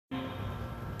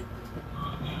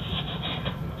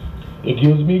It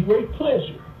gives me great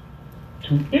pleasure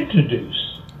to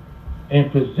introduce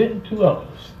and present to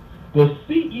us the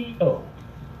CEO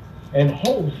and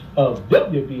host of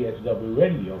WVSW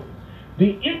Radio,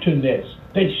 the internet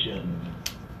station.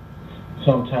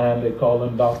 Sometimes they call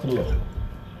him Dr. Lowe.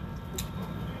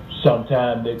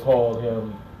 Sometimes they call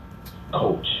him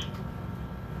Coach,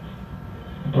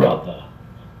 Brother,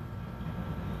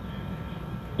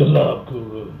 the Love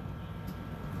Guru.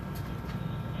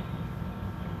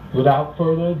 Without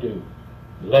further ado,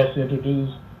 let's introduce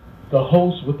the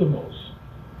host with the most,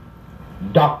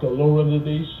 Dr. Lorenzo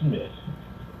D. Smith,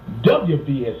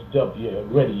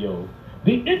 WVSW Radio,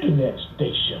 the internet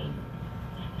station,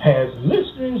 has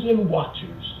listeners and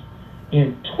watchers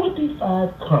in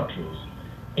 25 countries,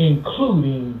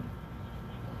 including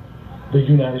the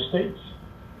United States,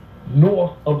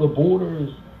 north of the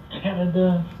borders,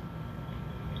 Canada,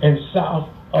 and south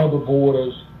of the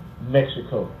borders,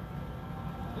 Mexico.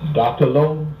 Dr.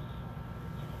 Lowe,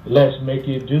 let's make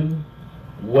it do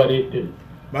what it do.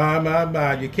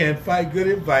 My, you can't fight good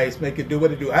advice. Make it do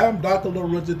what it do. I'm Dr.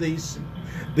 Lorenzo D.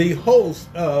 the host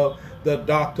of the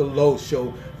Dr. Lowe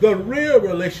Show, the real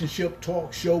relationship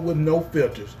talk show with no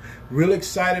filters. Real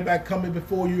excited about coming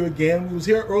before you again. We was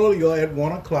here earlier at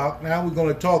 1 o'clock. Now we're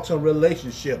going to talk some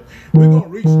relationship. We're going to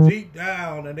reach deep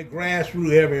down in the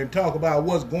grassroots area and talk about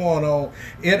what's going on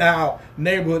in our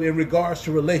neighborhood in regards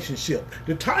to relationship.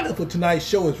 The title for tonight's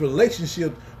show is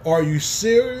Relationship. Are you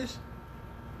serious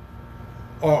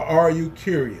or are you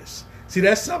curious? See,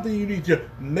 that's something you need to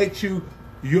make sure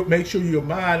your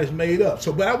mind is made up.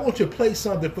 So, but I want you to play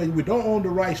something for you. We don't own the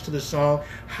rights to the song.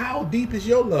 How deep is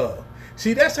your love?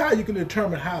 See, that's how you can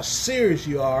determine how serious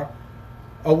you are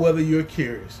or whether you're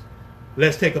curious.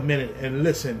 Let's take a minute and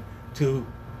listen to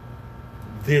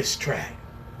this track.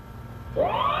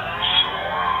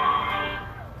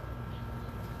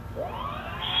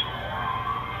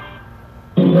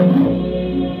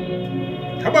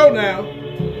 Come on now.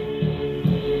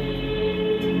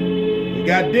 We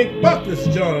got Dick Buckles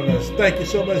joining us. Thank you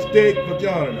so much, Dick, for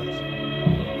joining us.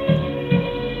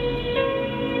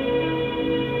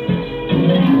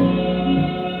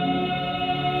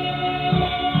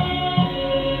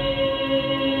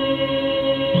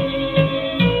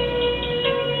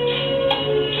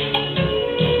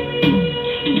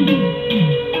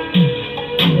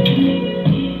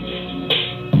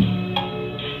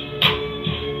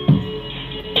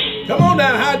 Come on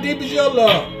now, how deep is your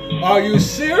love? Are you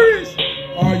serious?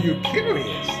 Are you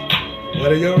curious?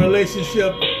 What are your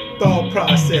relationship thought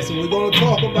process? And we're going to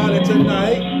talk about it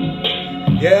tonight.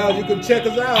 Yeah, you can check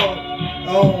us out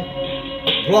on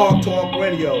Blog Talk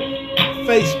Radio,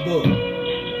 Facebook,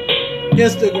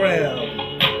 Instagram.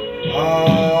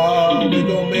 We're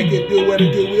going to make it do what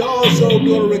it do. We also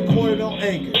doing a recording on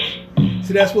Anchors.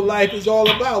 See, that's what life is all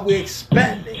about. We're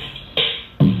expanding.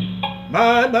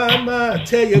 My,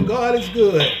 tell you God is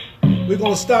good. We're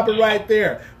going to stop it right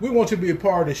there. We want you to be a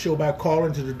part of the show by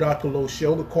calling to the Dr. Lowe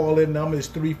Show. The call-in number is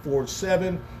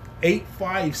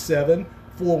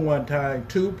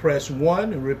 347-857-4192. Press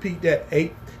 1 and repeat that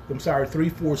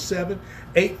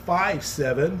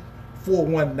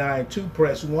 347-857-4192.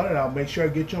 Press 1 and I'll make sure I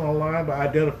get you on the line by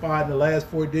identifying the last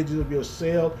 4 digits of your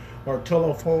cell or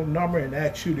telephone number and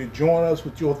ask you to join us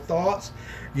with your thoughts.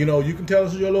 You know, you can tell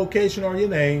us your location or your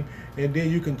name, and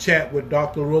then you can chat with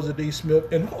Dr. Lorenzo D.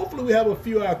 Smith. And hopefully we have a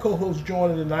few of our co-hosts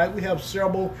joining tonight. We have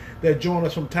several that join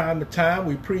us from time to time.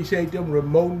 We appreciate them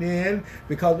remoting in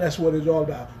because that's what it's all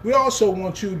about. We also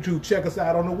want you to check us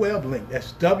out on the web link.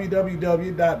 That's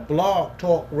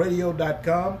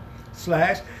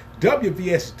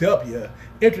www.blogtalkradio.com/WVSW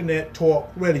Internet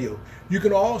Talk Radio. You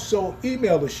can also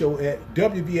email the show at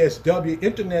WVSW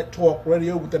Internet Talk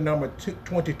Radio with the number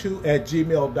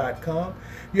 22@gmail.com.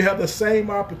 You have the same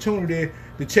opportunity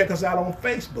to check us out on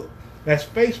Facebook. That's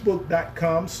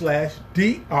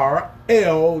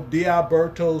Facebook.com/DRL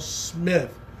D'Alberto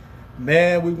Smith.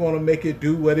 Man, we want to make it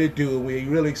do what it do. We're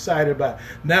really excited about it.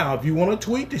 Now, if you want to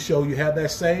tweet the show, you have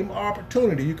that same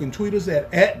opportunity. You can tweet us at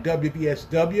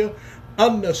WVSW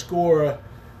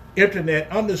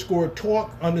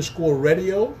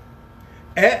 _internet_talk_radio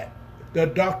at the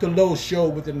Dr. Lowe Show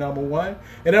with the number 1.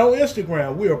 And on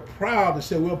Instagram, we are proud to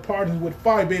say we're partnering with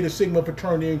Phi Beta Sigma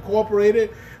Fraternity Incorporated,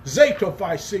 Zeta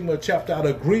Phi Sigma chapter out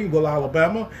of Greenville,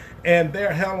 Alabama. And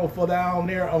their handle for down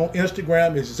there on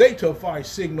Instagram is Zeta Phi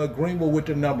Sigma Greenville with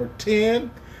the number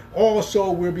 10.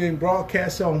 Also, we're being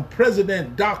broadcast on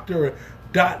President Dr.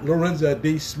 Lorenzo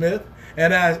D. Smith.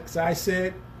 And as I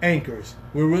said, anchors.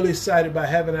 We're really excited about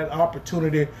having that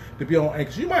opportunity to be on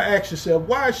anchors. You might ask yourself,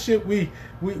 why should we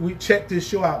check this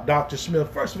show out, Dr.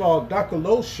 Smith? First of all, Dr.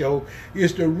 Lowe's show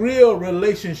is the real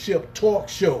relationship talk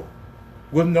show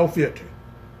with no filter.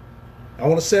 I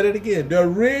want to say it again. The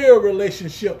real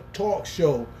relationship talk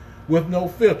show with no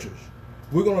filters.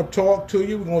 We're going to talk to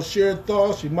you. We're going to share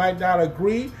thoughts. You might not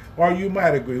agree, or you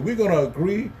might agree. We're going to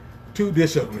agree to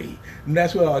disagree. And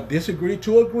that's what I disagree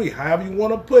to agree. However you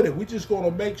want to put it. We're just going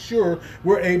to make sure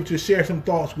we're able to share some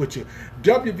thoughts with you.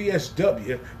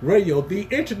 WVSW Radio, the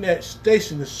internet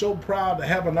station, is so proud to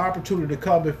have an opportunity to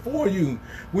come before you.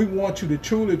 We want you to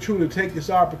truly take this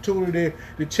opportunity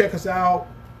to check us out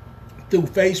through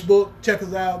Facebook, check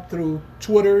us out through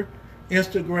Twitter,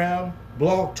 Instagram,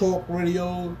 Blog Talk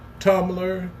Radio,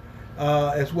 Tumblr,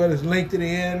 as well as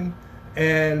LinkedIn,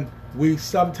 and we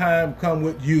sometimes come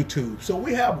with YouTube. So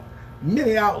we have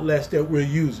many outlets that we're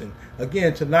using.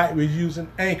 Again, tonight we're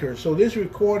using Anchor. So this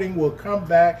recording will come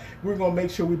back. We're going to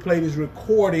make sure we play this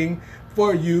recording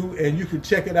for you, and you can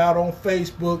check it out on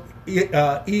Facebook,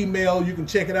 email. You can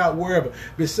check it out wherever.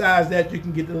 Besides that, you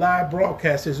can get the live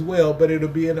broadcast as well, but it'll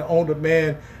be in an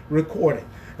on-demand recording.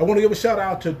 I want to give a shout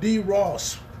out to D.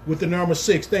 Ross with the number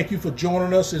 6. Thank you for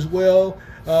joining us as well,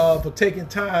 for taking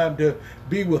time to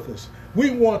be with us.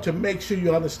 We want to make sure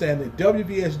you understand that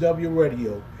WVSW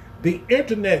Radio, the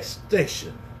internet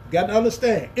station, got to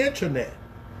understand, internet,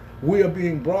 we are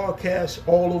being broadcast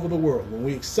all over the world, and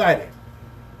we're excited.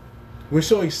 We're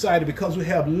so excited because we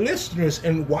have listeners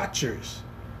and watchers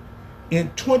in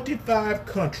 25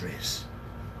 countries.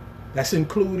 That's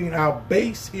including our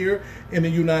base here in the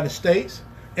United States,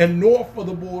 and north of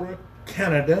the border,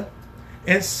 Canada,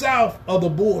 and south of the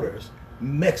borders,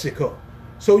 Mexico.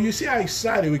 So you see how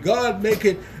excited we God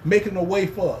making a way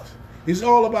for us. It's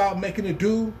all about making it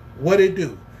do what it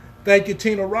do. Thank you,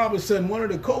 Tina Robinson, one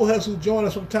of the co-hosts who join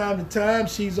us from time to time.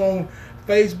 She's on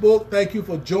Facebook. Thank you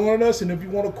for joining us. And if you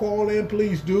want to call in,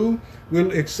 please do.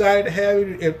 We're excited to have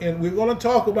you. And we're going to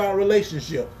talk about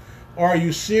relationship. Are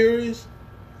you serious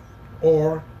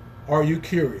or are you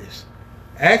curious?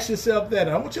 Ask yourself that.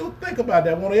 I want you to think about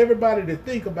that. I want everybody to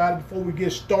think about it before we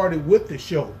get started with the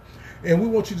show. And we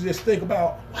want you to just think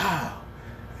about, wow,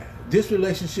 this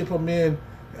relationship I'm in,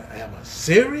 am I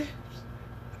serious?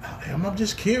 Am I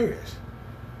just curious?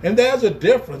 And there's a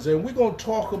difference. And we're going to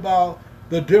talk about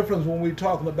the difference when we're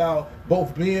talking about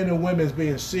both men and women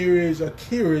being serious or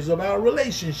curious about a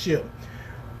relationship.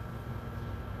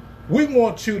 We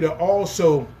want you to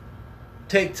also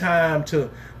take time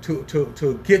to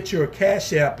get your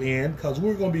Cash App in, because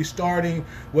we're going to be starting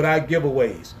with our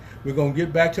giveaways. We're going to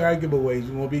get back to our giveaways.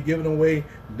 We're going to be giving away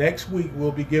next week.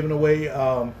 We'll be giving away,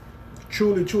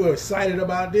 truly excited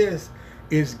about this,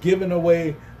 is giving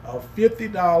away a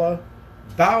 $50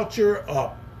 voucher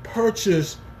or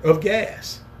purchase of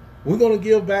gas. We're going to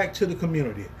give back to the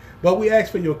community. But we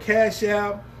ask for your Cash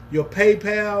App, your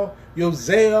PayPal, your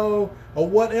Zelle, or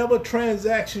whatever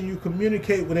transaction you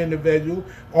communicate with an individual.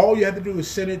 All you have to do is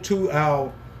send it to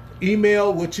our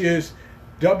email, which is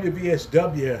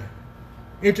WVSW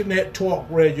Internet Talk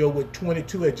Radio with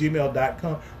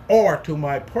 22@gmail.com, or to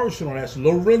my personal, that's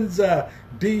Lorenza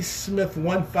D. Smith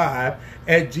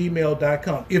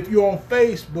 15@gmail.com. If you're on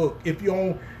Facebook, if you're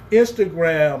on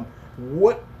Instagram,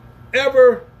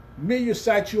 whatever media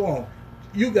site you're on,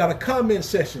 you got a comment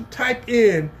section. Type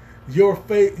in your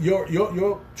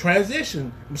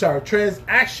transaction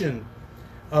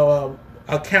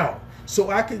account, so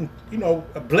I can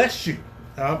bless you.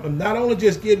 I'm not only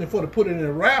just getting it to put it in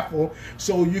a raffle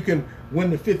so you can win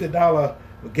the $50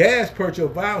 gas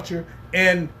purchase voucher,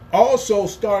 and also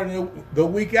starting the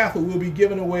week after, we'll be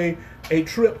giving away a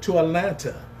trip to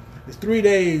Atlanta. It's 3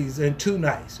 days and 2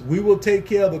 nights. We will take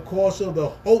care of the cost of the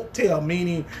hotel,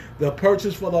 meaning the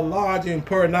purchase for the lodging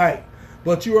per night.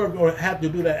 But you are going to have to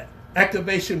do the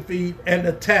activation fee and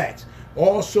the tax.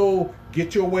 Also,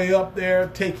 get your way up there,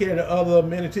 take care of the other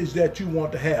amenities that you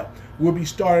want to have. We'll be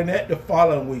starting that the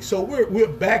following week. So we're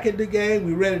back in the game.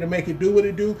 We're ready to make it do what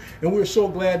it do. And we're so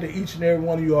glad that each and every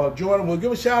one of you are joining. We'll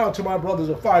give a shout out to my brothers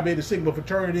of Phi Beta Sigma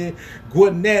Fraternity,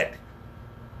 Gwinnett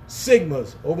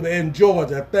Sigmas over there in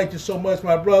Georgia. Thank you so much,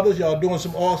 my brothers. Y'all doing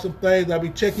some awesome things. I'll be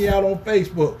checking you out on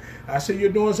Facebook. I see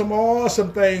you're doing some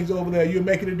awesome things over there. You're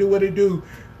making it do what it do.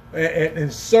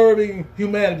 And serving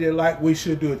humanity like we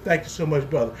should do it. Thank you so much,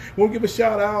 brother. We'll give a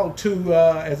shout out to,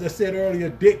 as I said earlier,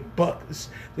 Dick Buck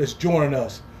that's joining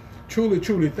us.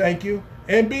 Truly, thank you.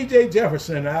 And B.J.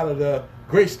 Jefferson out of the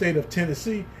great state of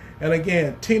Tennessee. And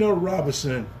again, Tina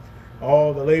Robinson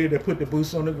Oh, the lady that put the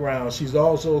boots on the ground. She's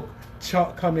also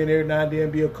come in every now and then,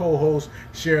 be a co-host,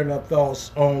 sharing her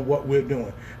thoughts on what we're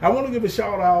doing. I want to give a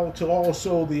shout out to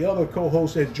also the other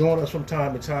co-hosts that join us from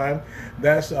time to time.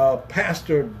 That's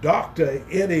Pastor Dr.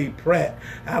 Eddie Pratt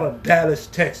out of Dallas,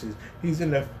 Texas. He's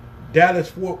in the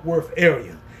Dallas-Fort Worth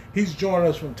area. He's joined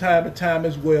us from time to time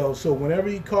as well. So whenever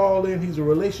he calls in, he's a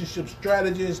relationship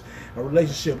strategist, a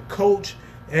relationship coach,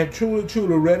 and truly,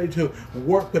 truly ready to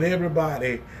work with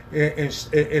everybody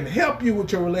and help you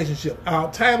with your relationship. Our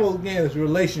title again is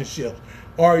Relationships.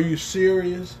 Are you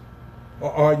serious or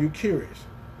are you curious?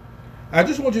 I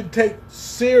just want you to take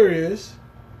serious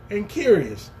and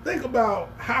curious. Think about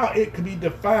how it could be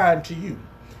defined to you.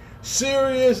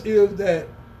 Serious is that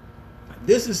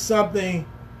this is something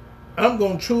I'm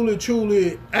going to truly,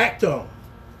 truly act on.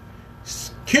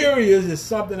 Curious is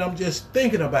something I'm just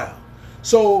thinking about.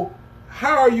 So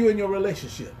how are you in your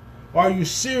relationship? Are you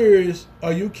serious?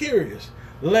 Are you curious?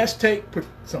 Let's take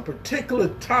some particular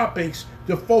topics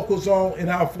to focus on in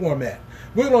our format.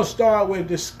 We're going to start with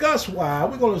discuss why.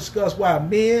 We're going to discuss why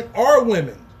men or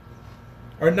women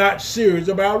are not serious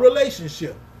about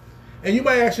relationship. And you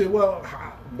might ask, well,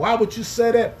 why would you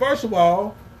say that? First of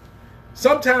all,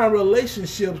 sometimes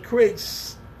relationships create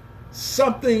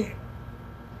something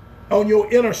on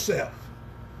your inner self.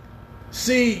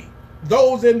 See,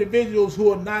 those individuals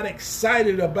who are not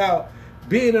excited about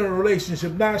being in a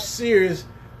relationship, not serious,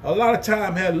 a lot of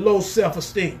time have low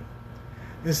self-esteem.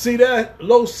 And see, that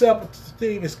low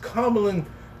self-esteem is common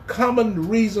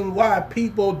reason why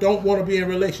people don't want to be in a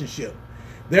relationship.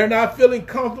 They're not feeling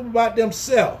comfortable about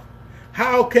themselves.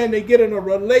 How can they get in a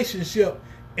relationship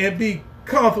and be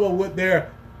comfortable with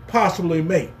their possibly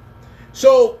mate?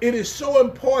 So it is so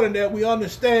important that we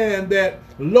understand that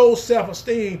low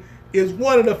self-esteem is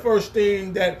one of the first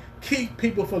things that keep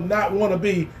people from not want to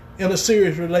be in a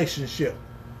serious relationship.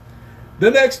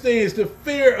 The next thing is the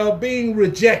fear of being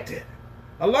rejected.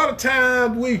 A lot of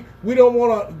times we don't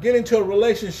want to get into a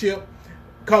relationship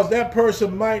because that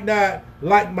person might not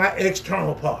like my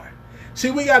external part.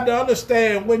 See, we got to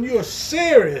understand when you're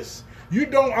serious, you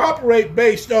don't operate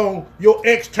based on your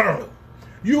external.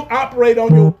 You operate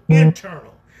on your internal.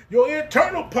 Your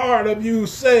internal part of you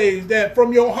says that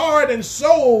from your heart and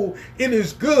soul, it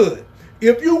is good.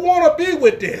 If you want to be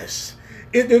with this,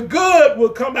 the good will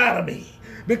come out of me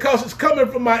because it's coming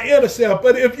from my inner self.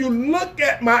 But if you look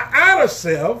at my outer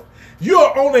self,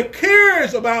 you're only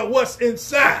curious about what's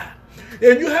inside.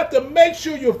 And you have to make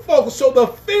sure you're focused. So the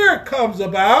fear comes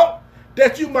about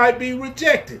that you might be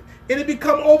rejected. And it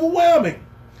becomes overwhelming.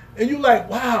 And you're like,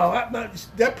 wow,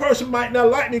 that person might not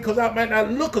like me because I might not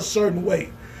look a certain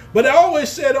way. But I always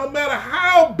said, no matter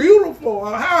how beautiful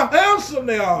or how handsome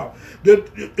they are,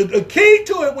 the key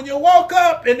to it, when you walk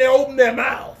up and they open their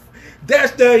mouth,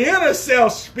 that's their inner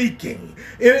self speaking.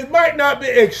 And it might not be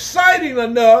exciting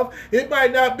enough, it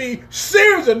might not be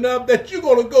serious enough that you're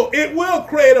going to go. It will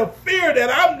create a fear that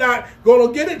I'm not going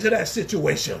to get into that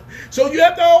situation. So you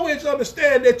have to always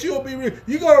understand that you're going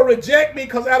to reject me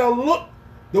because I don't look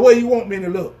the way you want me to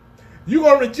look. You're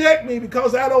going to reject me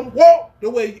because I don't walk the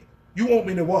way you want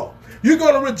me to walk. You're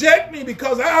going to reject me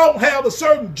because I don't have a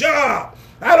certain job.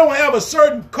 I don't have a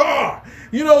certain car.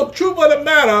 You know, truth of the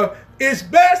matter, it's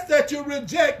best that you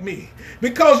reject me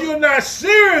because you're not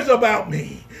serious about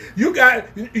me.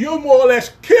 You're more or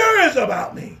less curious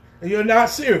about me, and you're not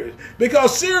serious.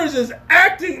 Because serious is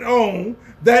acting on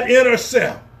that inner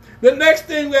self. The next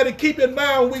thing we have to keep in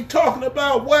mind when we're talking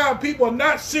about why people are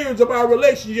not serious about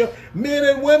relationship, men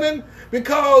and women,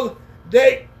 because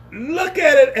they look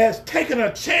at it as taking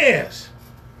a chance,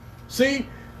 see,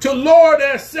 to lower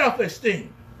their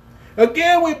self-esteem.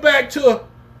 Again, we're back to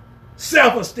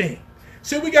self-esteem.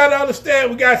 See, we got to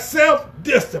understand we got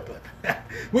self-discipline.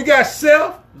 We got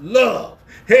self-love.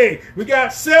 Hey, we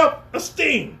got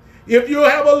self-esteem. If you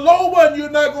have a low one, you're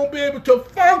not going to be able to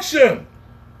function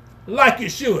like you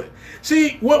should.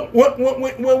 See, when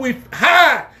we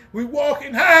high, we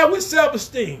walking high with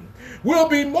self-esteem. We'll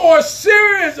be more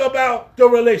serious about the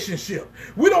relationship.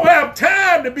 We don't have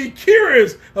time to be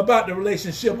curious about the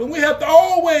relationship, and we have to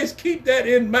always keep that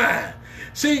in mind.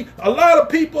 See, a lot of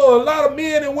people, a lot of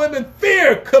men and women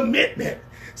fear commitment.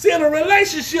 See, in a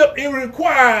relationship, it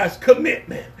requires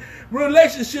commitment.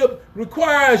 Relationship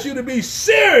requires you to be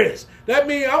serious. That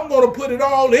means I'm going to put it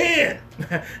all in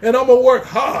and I'm going to work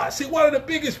hard. See, one of the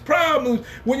biggest problems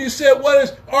when you said,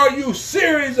 are you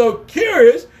serious or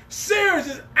curious? Serious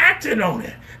is acting on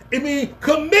it. I mean,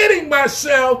 committing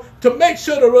myself to make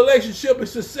sure the relationship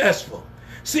is successful.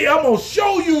 See, I'm going to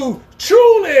show you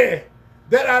truly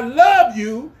that I love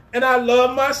you and I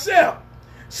love myself.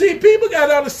 See, people got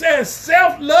to understand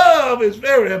self-love is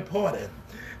very important.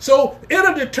 So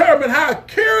it'll determine how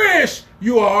curious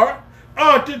you are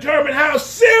or determine how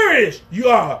serious you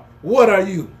are. What are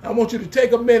you? I want you to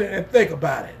take a minute and think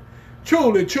about it.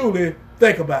 Truly, truly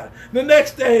think about it. The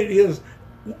next thing is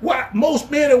why most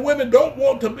men and women don't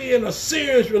want to be in a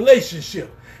serious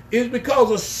relationship is because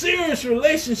a serious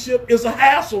relationship is a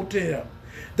hassle to them.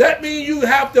 That means you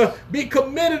have to be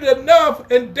committed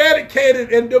enough and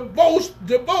dedicated and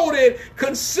devoted,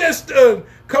 consistent,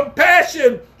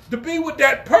 compassion to be with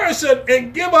that person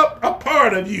and give up a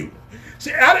part of you.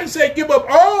 See, I didn't say give up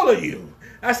all of you.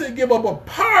 I said give up a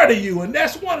part of you. And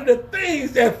that's one of the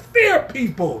things that fear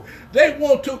people. They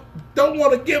don't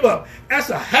want to give up. That's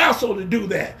a hassle to do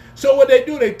that. So what they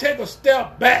do, they take a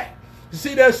step back. You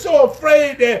see, they're so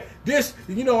afraid that this,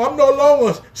 I'm no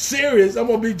longer serious. I'm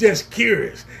going to be just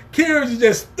curious. Curious is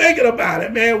just thinking about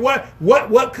it, man.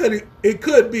 What could it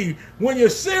could be? When you're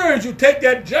serious, you take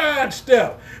that giant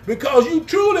step because you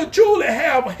truly, truly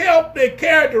have healthy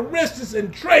characteristics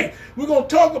and traits. We're going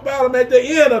to talk about them at the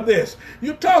end of this.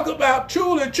 You talk about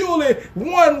truly, truly,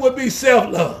 one would be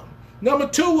self-love. Number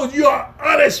two is you're an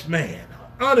honest man,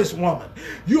 honest woman.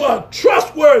 You are a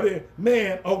trustworthy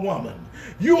man or woman.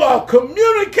 You are a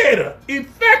communicator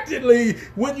effectively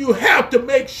when you have to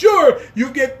make sure you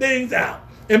get things out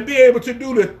and be able to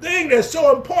do the thing that's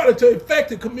so important to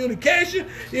effective communication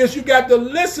is you got to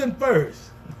listen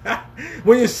first.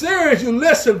 When you're serious, you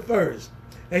listen first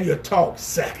and you talk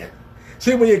second.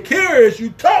 See, when you're curious,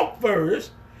 you talk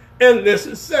first and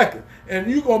listen second. And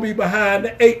you're going to be behind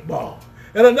the 8 ball.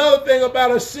 And another thing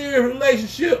about a serious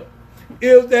relationship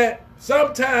is that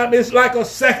sometimes it's like a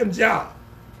second job.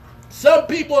 Some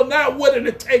people are not willing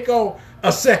to take on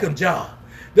a second job.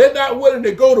 They're not willing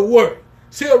to go to work.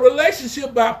 See, a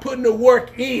relationship by putting the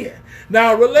work in.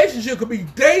 Now, a relationship could be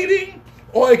dating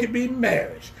or it could be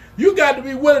marriage. You got to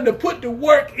be willing to put the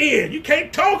work in. You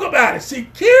can't talk about it. See,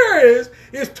 curious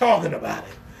is talking about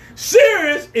it.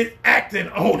 Serious is acting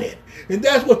on it. And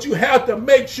that's what you have to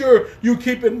make sure you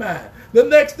keep in mind. The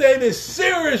next thing is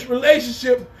serious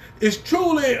relationship is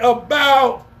truly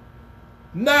about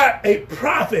not a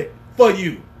profit for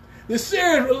you. The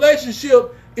serious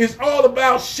relationship is all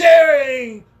about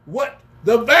sharing what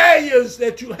the values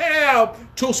that you have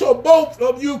so both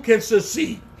of you can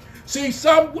succeed. See,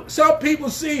 some people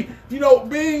see,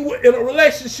 being in a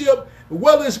relationship,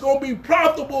 whether it's going to be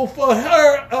profitable for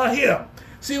her or him.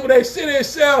 See, when they see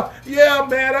themselves, yeah,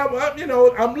 man,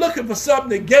 I'm looking for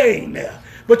something to gain there.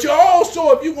 But you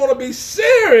also, if you're going to be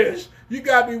serious, you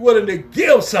got to be willing to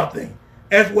give something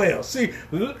as well. See,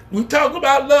 we talk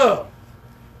about love.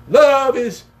 Love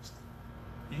is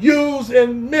used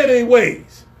in many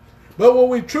ways. But when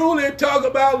we truly talk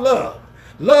about love,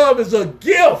 love is a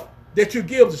gift that you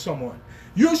give to someone.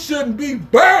 You shouldn't be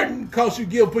burdened because you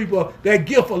give people that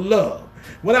gift of love.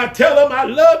 When I tell them I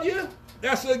love you,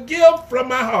 that's a gift from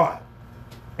my heart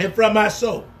and from my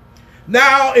soul.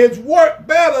 Now, it's worked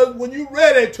better when you're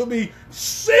ready to be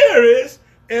serious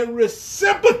and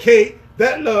reciprocate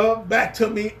that love back to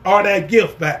me or that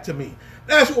gift back to me.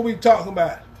 That's what we're talking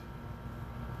about.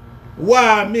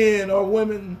 Why men or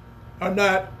women are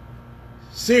not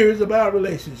serious about a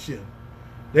relationship.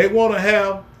 They want to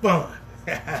have fun.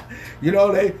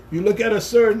 You look at a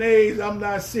certain age, I'm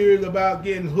not serious about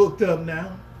getting hooked up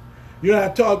now. I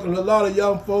talk to a lot of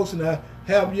young folks and I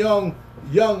have young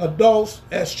adults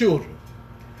as children.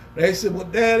 They said, well,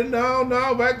 Daddy, no,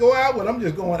 if I go out with them, I'm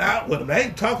just going out with them. I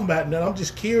ain't talking about nothing. I'm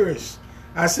just curious.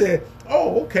 I said,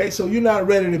 oh, okay, so you're not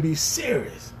ready to be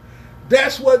serious.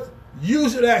 That's what you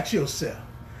should ask yourself.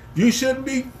 You shouldn't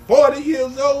be 40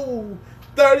 years old,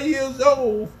 30 years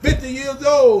old, 50 years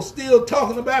old, still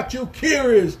talking about you're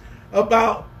curious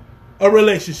about a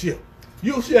relationship.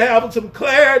 You should have some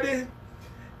clarity,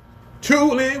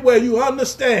 truly, where you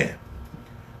understand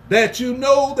that you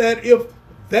know that if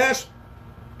that's,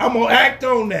 I'm going to act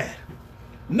on that.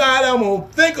 Not I'm going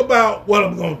to think about what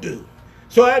I'm going to do.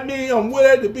 So that means I'm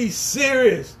willing to be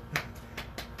serious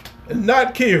and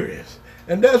not curious.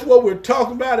 And that's what we're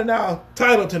talking about in our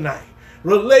title tonight.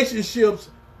 Relationships.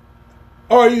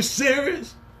 Are you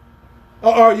serious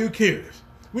or are you curious?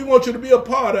 We want you to be a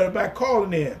part of it by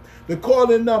calling in. The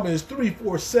call-in number is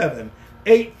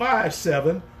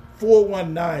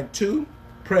 347-857-4192.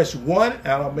 Press 1 and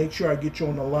I'll make sure I get you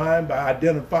on the line by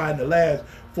identifying the last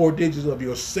 4 digits of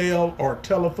your cell or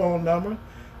telephone number.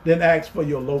 Then ask for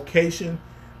your location.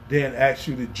 Then ask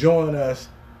you to join us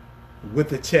with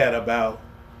the chat about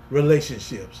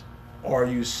relationships. Are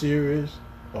you serious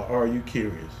or are you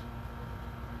curious?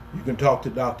 You can talk to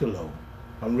Dr. Lowe.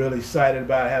 I'm really excited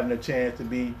about having a chance to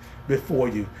be before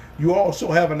you. You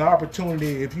also have an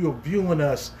opportunity, if you're viewing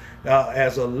us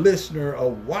as a listener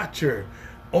or watcher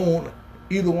on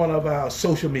either one of our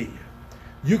social media,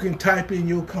 you can type in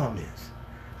your comments.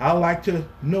 I'd like to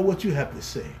know what you have to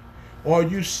say. Are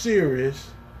you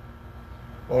serious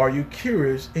or are you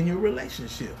curious in your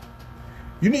relationship?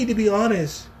 You need to be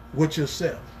honest with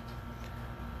yourself.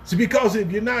 See, because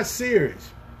if you're not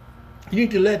serious, you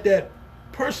need to let that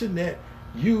person that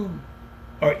you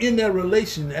are in that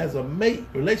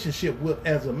relationship with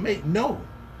as a mate know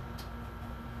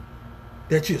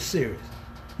that you're serious.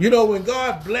 You know, when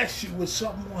God bless you with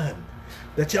someone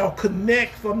that y'all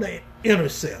connect from the inner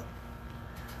self,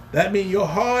 that means your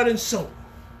heart and soul,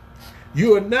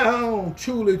 you are now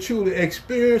truly, truly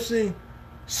experiencing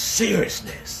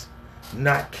seriousness,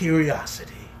 not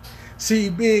curiosity. See,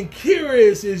 being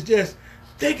curious is just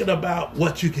thinking about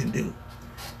what you can do.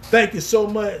 Thank you so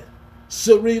much,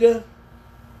 Sarita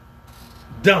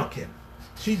Duncan.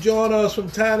 She joined us from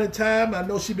time to time. I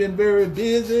know she's been very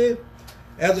busy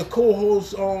as a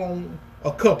co-host on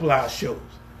a couple of our shows.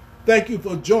 Thank you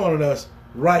for joining us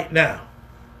right now.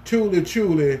 Truly,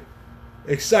 truly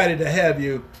excited to have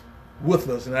you with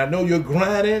us. And I know you're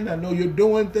grinding. I know you're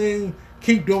doing things.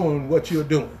 Keep doing what you're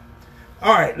doing.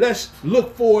 All right, let's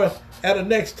look forward at the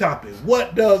next topic.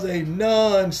 What does a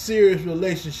non-serious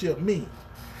relationship mean?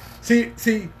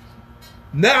 See,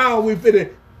 now we're going to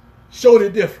show the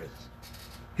difference.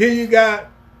 Here you got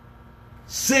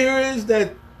serious,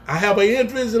 that I have an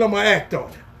interest and I'm going to act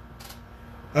on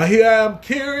it. Here I am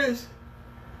curious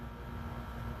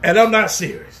and I'm not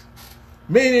serious.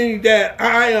 Meaning that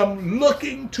I am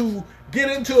looking to get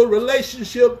into a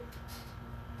relationship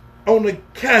on a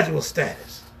casual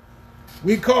status.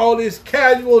 We call this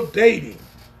casual dating.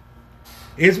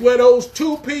 It's where those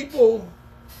two people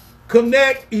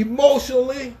connect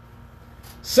emotionally,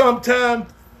 sometimes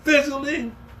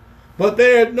physically, but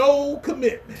there's no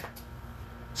commitment.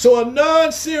 So a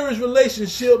non-serious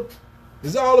relationship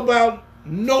is all about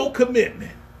no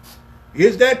commitment.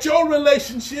 Is that your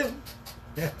relationship?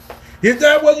 Is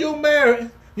that what you're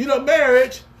married? You know,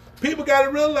 marriage, people got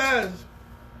to realize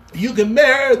you can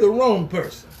marry the wrong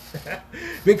person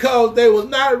because they was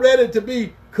not ready to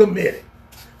be committed.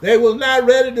 They was not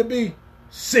ready to be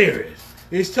serious.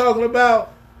 It's talking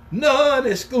about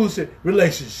non-exclusive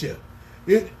relationship.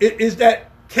 It is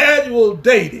that casual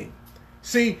dating.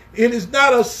 See, it is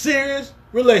not a serious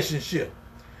relationship.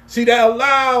 See, that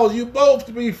allows you both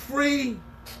to be free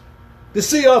to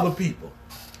see other people.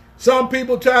 Some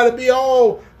people try to be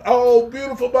all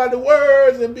beautiful by the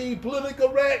words and be politically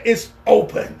correct. It's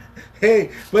open.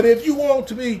 Hey, but if you want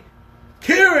to be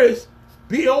curious,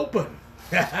 be open.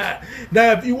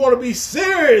 Now, if you want to be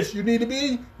serious, you need to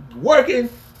be working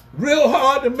real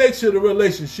hard to make sure the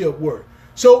relationship works.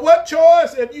 So what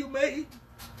choice have you made?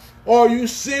 Are you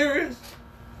serious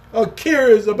or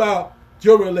curious about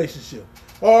your relationship?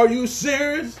 Are you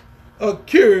serious or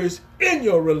curious in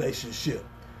your relationship?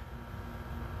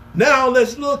 Now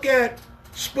let's look at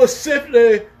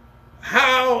specifically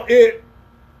how it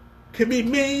can be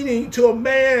meaning to a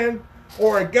man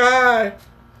or a guy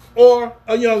or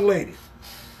a young lady.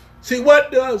 See,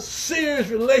 what does serious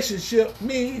relationship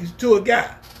mean to a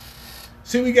guy?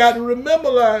 See, we got to remember,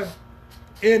 like,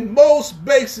 in most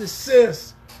basic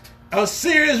sense, a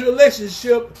serious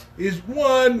relationship is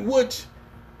one which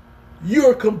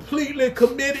you're completely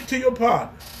committed to your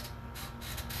partner.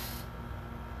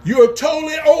 You're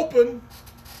totally open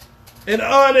and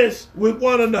honest with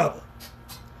one another.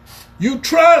 You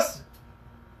trust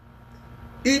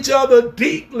each other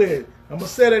deeply. I'm going to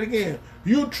say that again.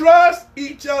 You trust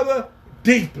each other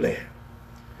deeply.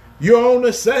 You're on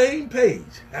the same page.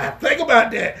 Now, think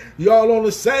about that. You're all on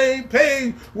the same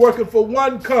page working for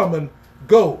one common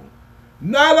goal.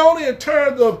 Not only in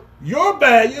terms of your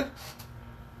value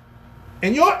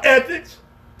and your ethics,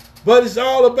 but it's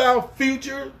all about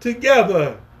future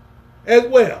together as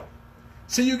well.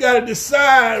 So you got to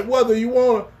decide whether you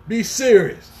want to be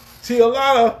serious. See, a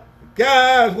lot of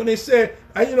guys, when they say,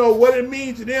 you know, what it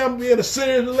means to them being a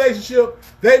serious relationship,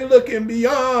 they looking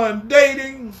beyond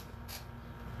dating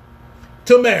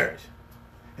to marriage.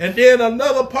 And then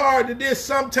another part of this,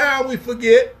 sometimes we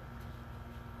forget,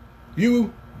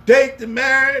 you date to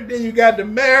marry, then you got to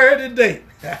marry to date.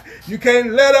 You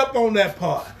can't let up on that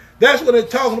part. That's what they're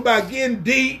talking about, getting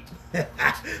deep,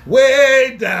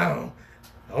 way down,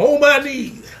 on my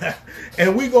knees.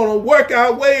 And we're going to work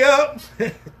our way up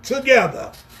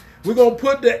together. We're going to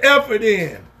put the effort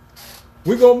in.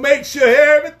 We're going to make sure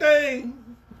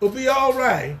everything will be all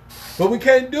right. But we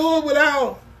can't do it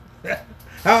without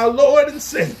our Lord and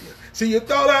Savior. See, you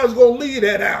thought I was going to leave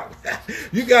that out.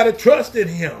 You got to trust in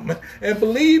him and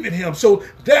believe in him. So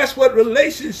that's what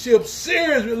relationship,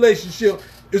 serious relationship,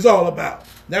 is all about.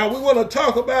 Now we want to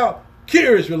talk about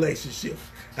curious relationship.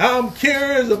 I'm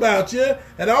curious about you,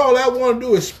 and all I want to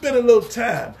do is spend a little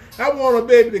time. I want to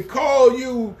be able to call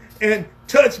you and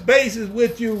touch bases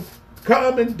with you,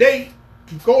 come and date,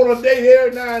 go on a date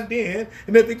every now and then.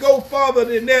 And if it go farther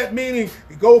than that, meaning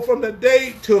go from the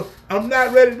date to I'm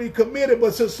not ready to be committed,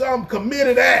 but to some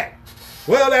committed act.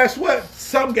 Well, that's what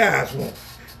some guys want.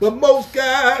 But most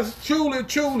guys, truly,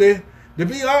 to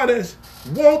be honest,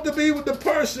 want to be with the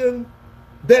person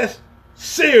that's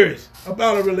serious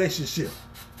about a relationship.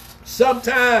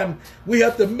 Sometimes we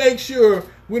have to make sure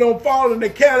we don't fall in the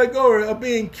category of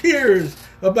being curious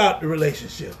about the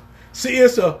relationship. See,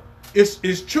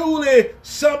 it's truly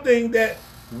something that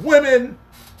women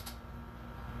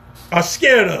are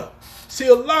scared of. See,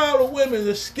 a lot of women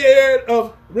are scared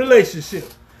of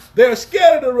relationships. They're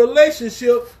scared of the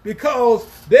relationship because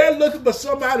they're looking for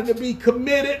somebody to be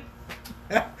committed,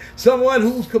 someone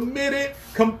who's committed,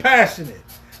 compassionate,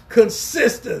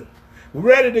 consistent,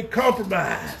 ready to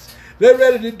compromise. They're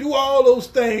ready to do all those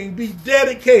things, be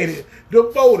dedicated,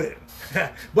 devoted.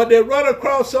 But they run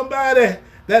across somebody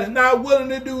that's not willing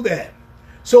to do that.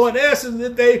 So in essence,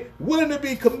 if they're willing to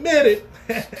be committed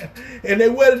and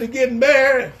they're willing to get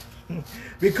married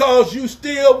because you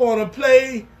still want to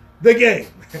play the game,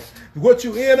 what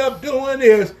you end up doing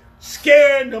is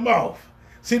scaring them off.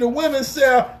 See, the women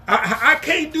say, I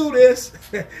can't do this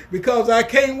because I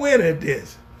can't win at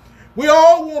this. We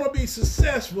all want to be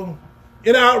successful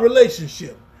in our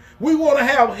relationship. We want to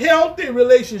have healthy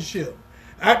relationship.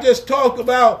 I just talked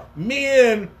about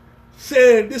men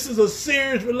saying this is a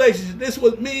serious relationship. This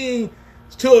would mean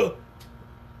to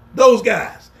those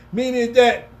guys, meaning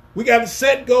that we got to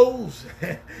set goals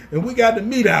and we got to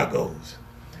meet our goals.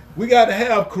 We got to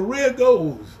have career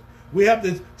goals. We have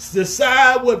to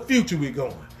decide what future we're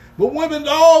going. But women's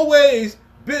always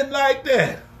been like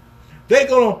that. They're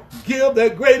going to give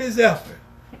their greatest effort.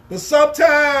 But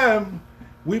sometimes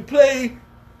we play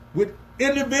with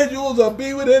individuals or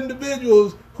be with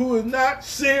individuals who is not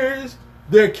serious,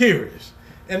 they're curious.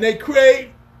 And they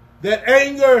create that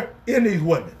anger in these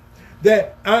women.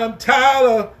 That I'm tired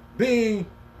of being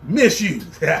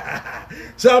misused.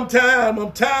 Sometimes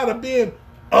I'm tired of being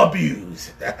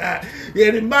abused. And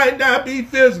it might not be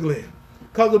physically,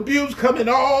 because abuse comes in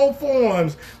all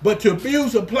forms, but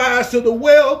abuse applies to the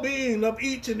well-being of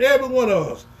each and every one of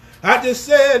us. I just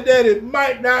said that it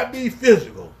might not be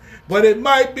physical, but it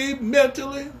might be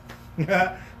mentally,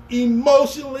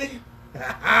 emotionally,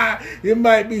 it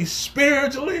might be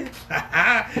spiritually,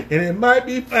 and it might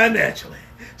be financially.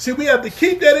 See, we have to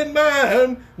keep that in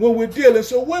mind when we're dealing.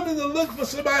 So women are looking for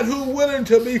somebody who's willing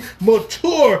to be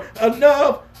mature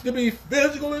enough to be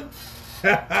physically,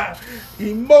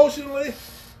 emotionally,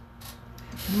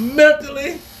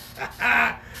 mentally,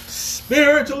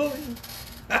 spiritually,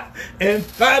 and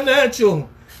financial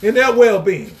in their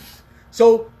well-being.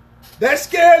 So that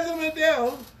scares them to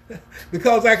death,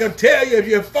 because I can tell you, if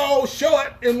you fall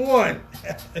short in one,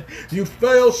 you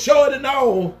fell short in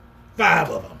all 5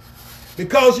 of them.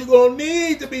 Because you're going to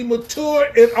need to be mature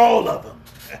in all of them.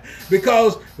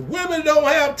 Because women don't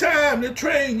have time to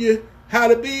train you how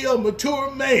to be a mature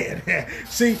man.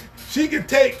 See, she can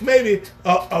take maybe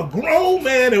a grown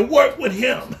man and work with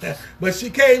him, but she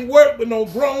can't work with no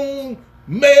grown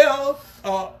male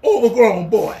or overgrown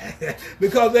boy,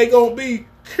 because they're going to be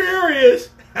curious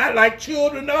like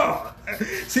children are.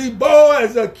 See,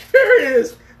 boys are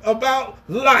curious about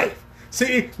life.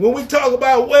 See, when we talk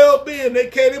about well-being, they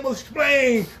can't even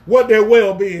explain what their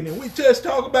well-being is. We just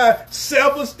talk about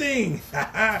self-esteem.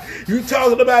 You're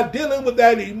talking about dealing with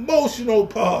that emotional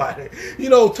part. You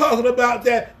know, talking about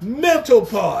that mental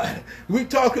part. We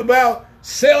talk about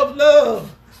self-love.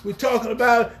 We're talking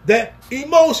about that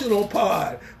emotional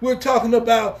part. We're talking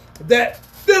about that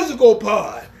physical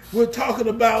part. We're talking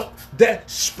about that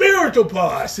spiritual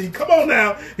part. See, come on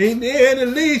now. And then it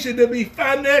leads you to be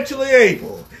financially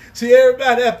able. See,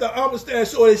 everybody have to understand.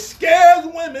 So it scares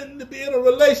women to be in a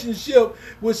relationship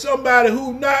with somebody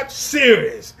who's not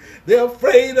serious. They're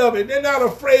afraid of it. They're not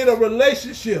afraid of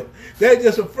relationship. They're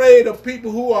just afraid of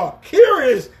people who are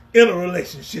curious in a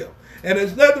relationship. And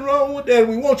there's nothing wrong with that.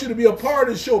 We want you to be a part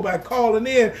of the show by calling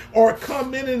in or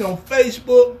commenting on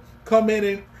Facebook,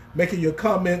 commenting, making your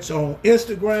comments on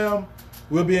Instagram.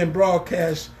 We'll be in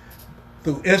broadcast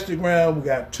through Instagram. We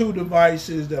got 2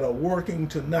 devices that are working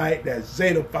tonight. That's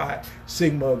Zeta Phi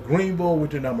Sigma Greenville with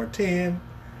the number 10.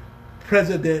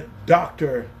 President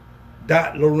Dr.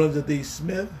 Lorenzo D.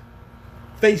 Smith.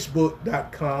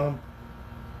 Facebook.com.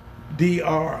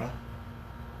 Dr.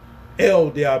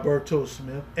 L. D'Alberto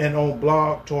Smith, and on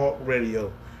Blog Talk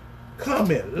Radio.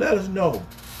 Comment, let us know.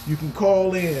 You can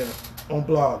call in on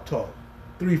Blog Talk,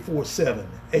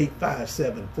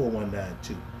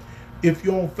 347-857-4192. If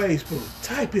you're on Facebook,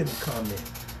 type in a comment.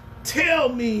 Tell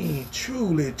me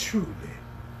truly,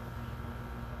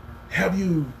 have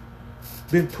you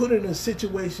been put in a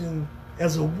situation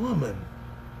as a woman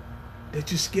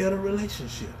that you're scared of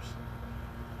relationships?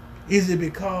 Is it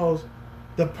because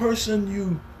the person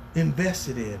you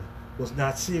invested in was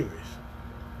not serious?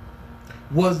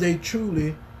 Was they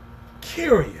truly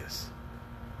curious?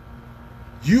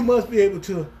 You must be able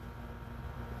to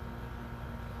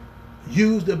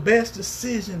use the best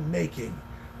decision-making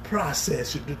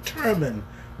process to determine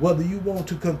whether you want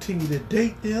to continue to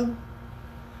date them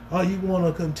or you want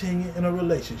to continue in a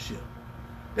relationship.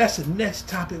 That's the next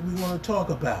topic we want to talk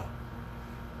about.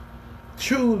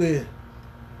 Truly,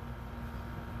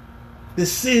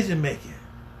 decision-making.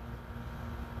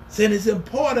 So it's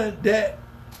important that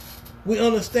we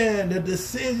understand the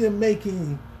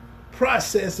decision-making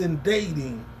process in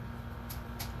dating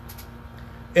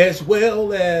as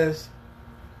well as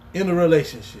in a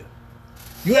relationship.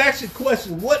 You ask the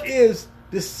question, what is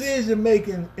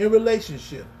decision-making in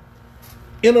relationship?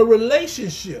 In a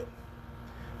relationship,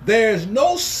 there's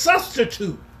no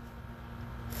substitute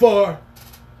for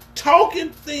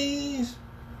talking things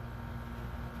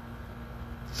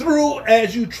through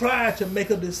as you try to make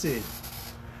a decision.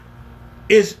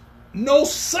 It's no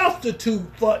substitute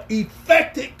for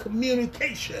effective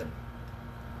communication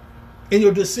in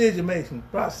your decision-making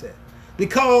process,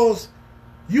 because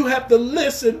you have to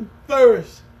listen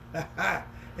first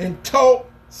and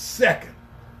talk second.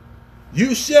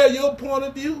 You share your point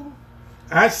of view,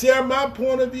 I share my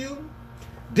point of view,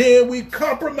 then we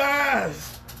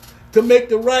compromise to make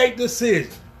the right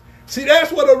decision. See, that's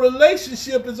what a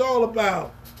relationship is all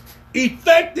about.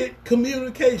 Effective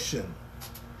communication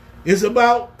is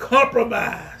about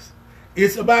compromise.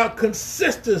 It's about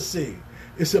consistency.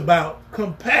 It's about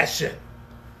compassion.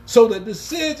 So the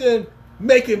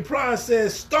decision-making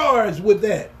process starts with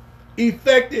that.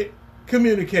 Effective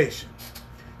communication.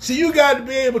 See, you got to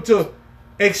be able to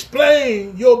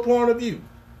explain your point of view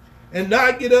and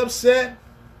not get upset,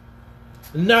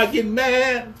 not get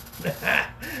mad,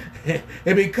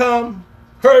 and become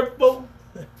hurtful,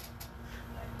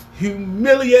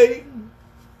 humiliating,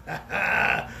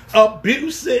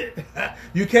 abusive.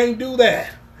 You can't do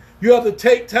that. You have to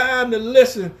take time to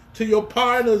listen to your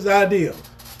partner's ideas.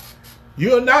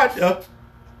 You're not the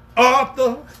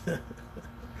author.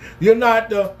 You're not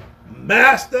the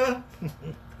master.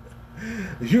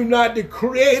 You're not the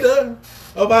creator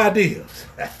of ideas.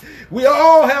 We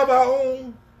all have our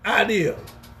own ideas.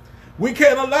 We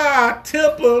can't allow our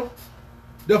temper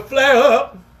to flare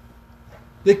up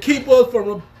to keep us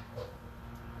from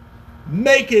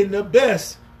making the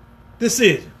best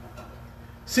decision.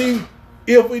 See,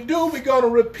 if we do, we're going to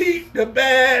repeat the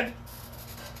bad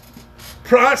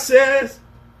process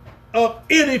of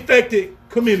ineffective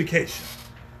communication.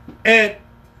 And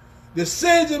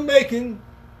decision-making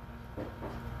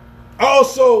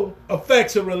also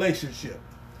affects a relationship.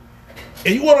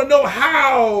 And you want to know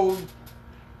how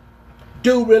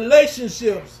do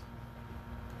relationships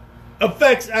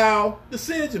affect our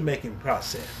decision-making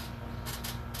process.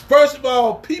 First of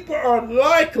all, people are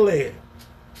likely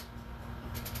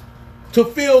to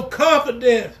feel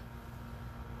confident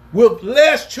with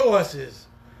less choices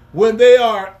when they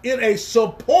are in a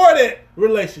supported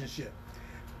relationship.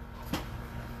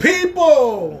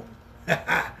 People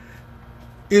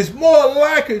is more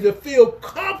likely to feel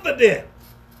confident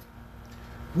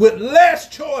with less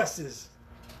choices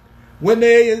when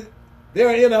they're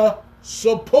in a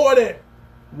supported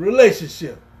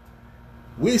relationship.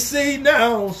 We see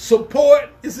now support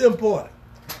is important.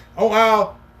 On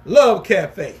our Love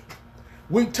Cafe,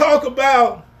 we talk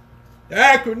about the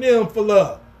acronym for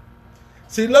love.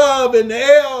 See, love in the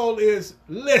L is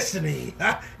listening,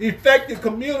 effective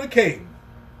communicating.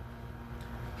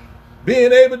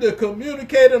 Being able to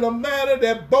communicate in a manner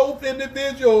that both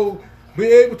individuals be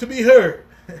able to be heard.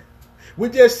 We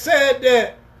just said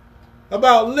that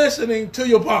about listening to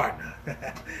your partner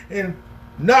and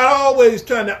not always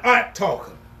trying to out-talk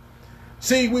them.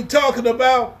 See, we're talking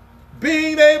about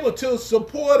being able to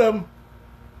support them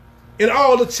in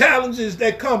all the challenges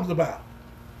that comes about.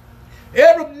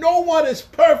 No one is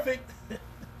perfect.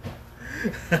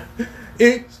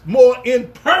 It's more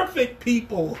imperfect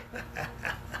people.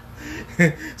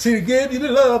 See, to give you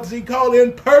the love, see, called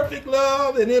imperfect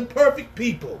love and imperfect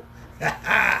people.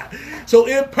 So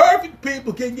imperfect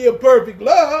people can give perfect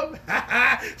love.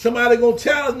 Somebody gonna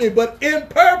challenge me, but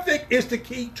imperfect is the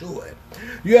key to it.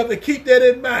 You have to keep that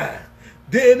in mind.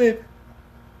 Then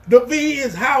the V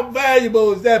is how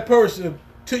valuable is that person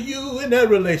to you in that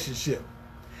relationship?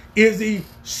 Is he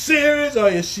serious or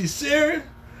is she serious?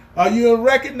 Are you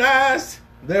recognized?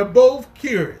 They're both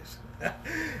curious.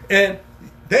 And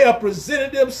they are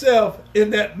presenting themselves in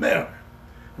that manner.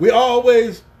 We're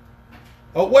always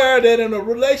aware that in a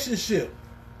relationship,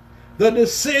 the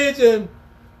decision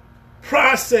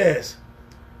process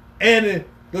and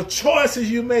the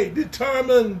choices you make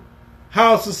determine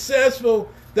how successful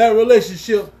that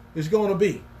relationship is going to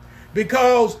be.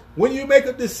 Because when you make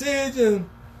a decision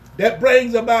that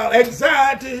brings about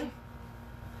anxiety,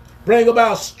 bring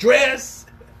about stress,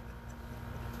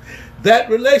 that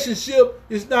relationship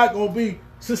is not going to be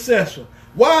successful.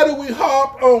 Why do we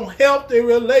harp on healthy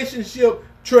relationship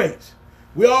traits?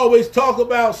 We always talk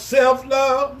about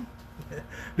self-love.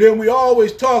 Then we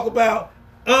always talk about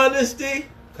honesty.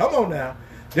 Come on now.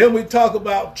 Then we talk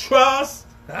about trust.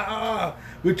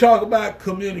 We talk about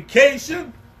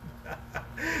communication.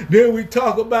 Then we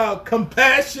talk about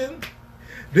compassion.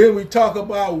 Then we talk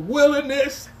about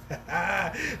willingness.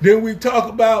 Then we talk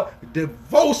about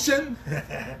devotion,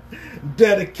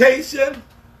 dedication,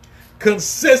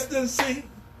 consistency,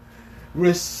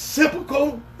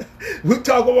 reciprocal. We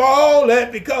talk about all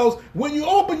that because when you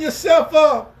open yourself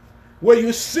up, where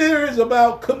you're serious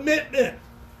about commitment,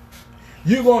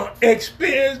 you're going to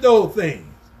experience those things.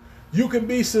 You can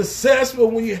be successful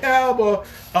when you have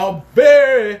a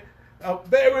very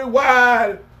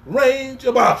wide range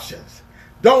of options.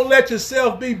 Don't let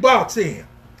yourself be boxed in.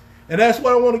 And that's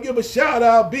why I want to give a shout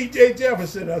out, B.J.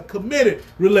 Jefferson, a committed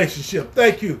relationship.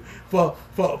 Thank you for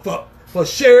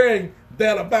sharing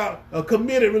that about a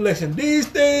committed relationship. These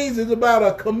things is about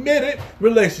a committed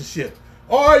relationship.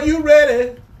 Are you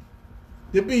ready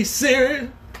to be serious?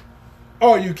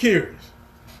 Or are you curious?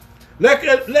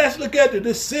 Let's look at the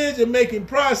decision-making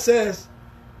process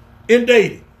in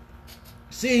dating.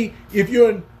 See, if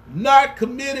you're not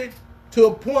committed to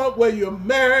a point where you're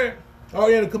married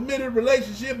or in a committed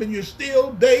relationship and you're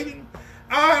still dating,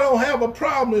 I don't have a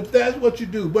problem if that's what you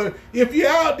do. But if you're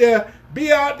out there,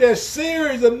 be out there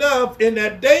serious enough in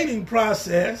that dating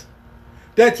process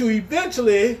that you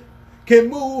eventually can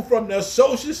move from the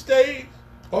social stage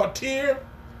or tier,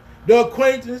 the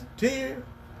acquaintance tier,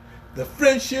 the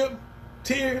friendship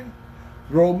tier,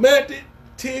 romantic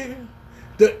tier,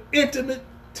 the intimate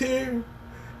tier,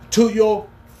 to your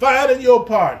finding your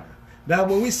partner. Now,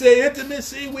 when we say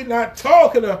intimacy, we're not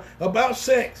talking about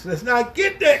sex. Let's not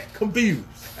get that confused.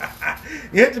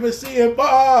 Intimacy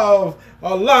involves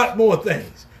a lot more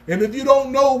things. And if you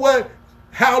don't know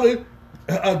how to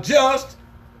adjust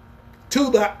to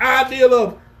the ideal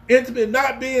of intimate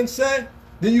not being sex,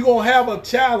 then you're going to have a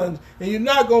challenge and you're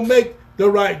not going to make the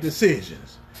right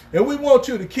decisions. And we want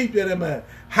you to keep that in mind.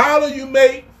 How do you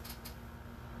make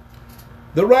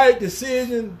the right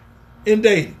decision in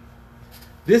dating?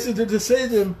 This is the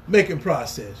decision-making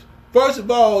process. First of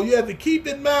all, you have to keep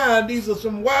in mind these are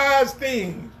some wise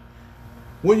things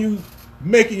when you're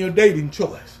making your dating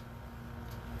choice.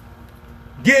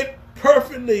 Get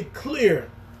perfectly clear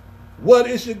what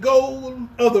is your goal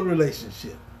of the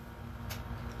relationship.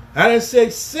 I didn't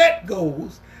say set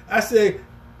goals. I say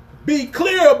be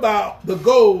clear about the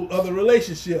goal of the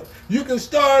relationship. You can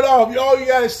start off, all you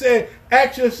got to say,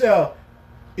 ask yourself,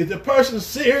 is the person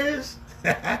serious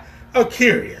or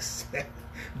curious?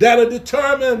 That'll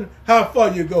determine how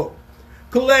far you go.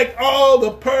 Collect all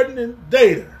the pertinent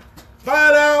data.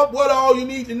 Find out what all you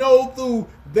need to know through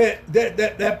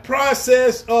that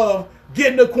process of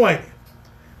getting acquainted.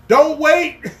 Don't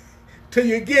wait till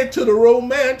you get to the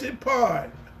romantic part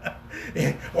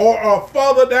or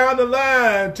further down the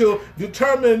line to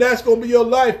determine that's going to be your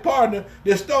life partner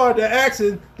to start to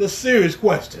asking the serious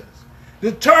questions.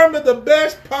 Determine the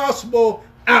best possible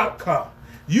outcome.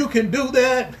 You can do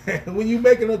that when you're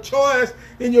making a choice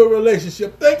in your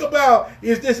relationship. Think about,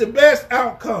 is this the best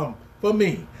outcome for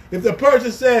me? If the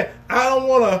person said, I don't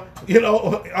want to,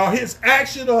 or his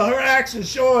action or her action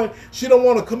showing she don't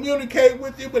want to communicate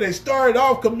with you, but they started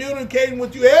off communicating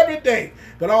with you every day,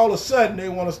 but all of a sudden they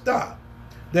want to stop.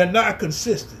 They're not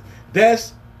consistent.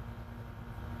 That's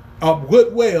a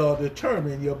good way of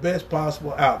determining your best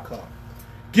possible outcome.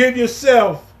 Give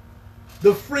yourself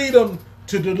the freedom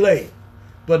to delay,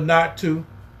 but not to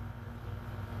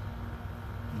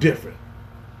different.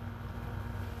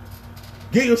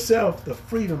 Give yourself the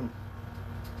freedom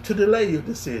to delay your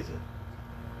decision.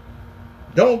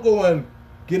 Don't go and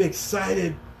get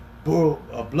excited,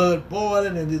 blood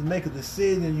boiling, and just make a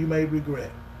decision you may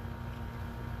regret.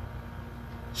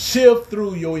 Sift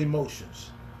through your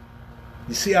emotions.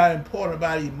 You see how important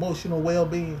about emotional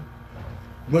well-being?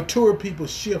 Mature people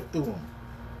sift through them.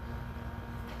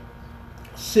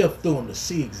 sift through them to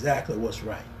see exactly what's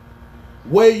right.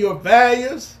 Weigh your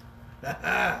values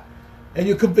and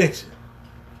your conviction.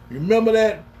 Remember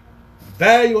that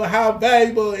value of how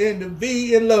valuable in the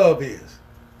V in love is.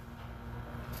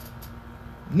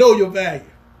 Know your value.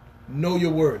 Know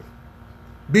your worth.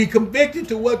 Be convicted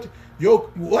to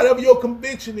whatever your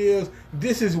conviction is.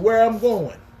 This is where I'm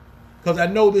going, because I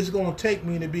know this is going to take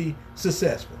me to be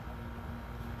successful.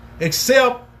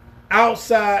 Accept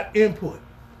outside input.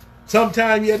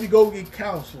 Sometimes you have to go get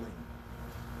counseling.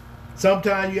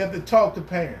 Sometimes you have to talk to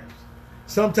parents.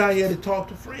 Sometimes you have to talk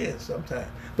to friends. Sometimes,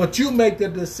 but you make the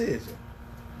decision.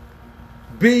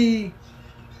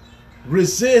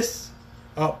 Resist,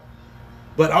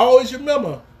 but always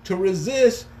remember to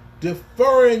resist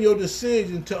deferring your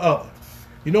decision to others.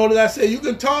 You know what I say? You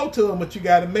can talk to them, but you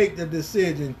got to make the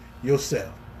decision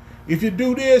yourself. If you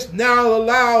do this, now it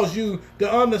allows you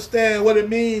to understand what it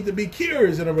means to be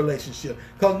curious in a relationship.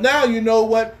 Because now you know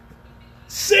what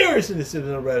seriousness is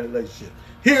in a relationship.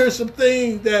 Here are some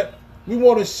things that we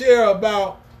want to share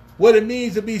about what it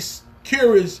means to be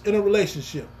curious in a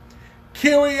relationship.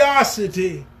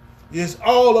 Curiosity is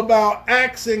all about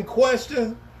asking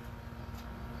questions,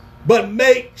 but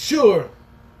make sure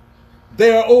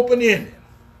they are open-ended.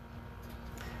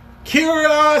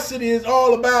 Curiosity is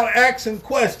all about asking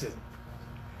questions.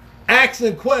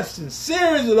 Asking questions.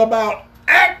 Serious is about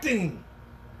acting.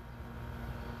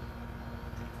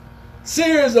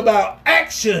 Serious about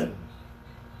action.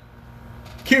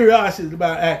 Curiosity is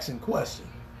about asking questions.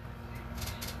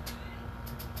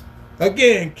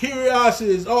 Again,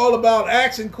 curiosity is all about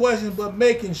asking questions, but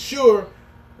making sure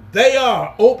they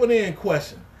are open-ended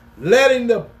questions. Letting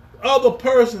the other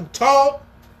person talk,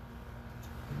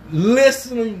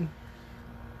 listening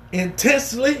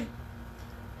intensely,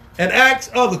 and ask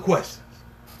other questions.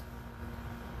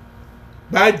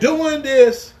 By doing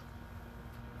this,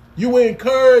 you will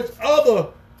encourage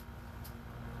others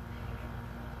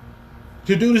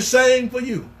to do the same for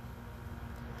you.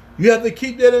 You have to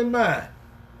keep that in mind.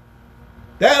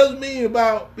 That doesn't mean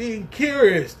about being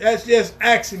curious. That's just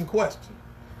asking questions.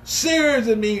 Serious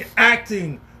doesn't mean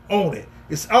acting on it.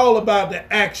 It's all about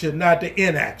the action, not the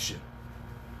inaction.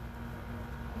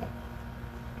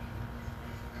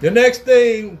 The next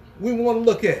thing we want to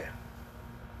look at.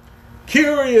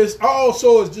 Curious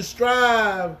also is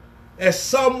described as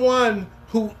someone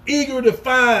who eager to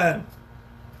find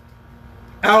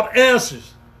out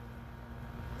answers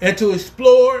and to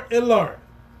explore and learn.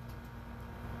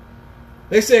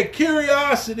 They said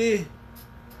curiosity,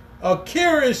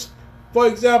 curious, for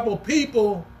example,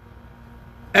 people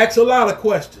ask a lot of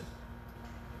questions.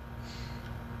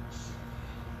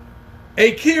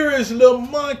 A curious little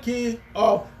monkey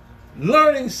of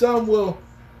learning some will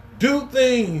do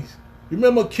things.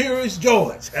 Remember Curious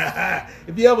George?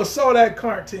 If you ever saw that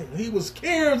cartoon, he was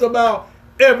curious about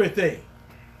everything.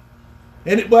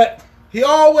 But he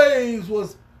always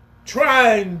was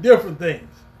trying different things.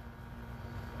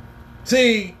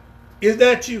 See, is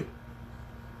that you?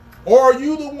 Or are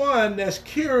you the one that's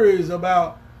curious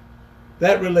about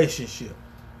that relationship,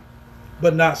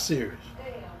 but not serious?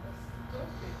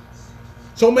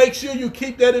 So make sure you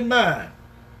keep that in mind.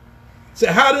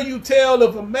 So how do you tell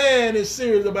if a man is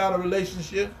serious about a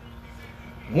relationship?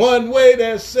 One way,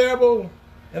 there's several,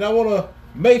 and I want to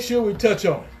make sure we touch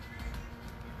on it.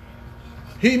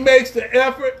 He makes the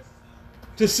effort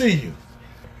to see you.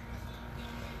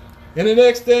 And the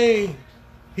next thing,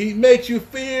 he makes you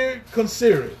feel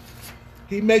considerate.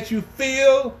 He makes you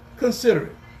feel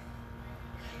considerate.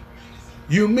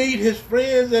 You meet his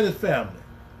friends and his family.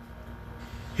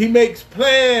 He makes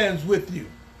plans with you.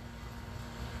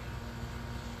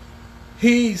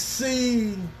 He's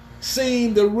seen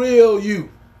the real you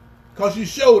because you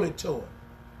showed it to him.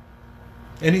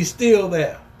 And he's still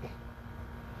there.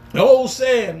 The old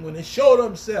saying, when he showed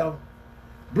himself,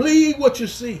 believe what you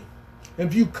see.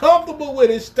 If you're comfortable with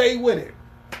it, stay with it.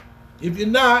 If you're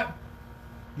not,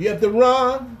 you have to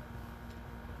run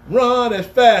as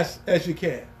fast as you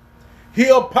can. He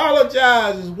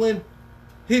apologizes when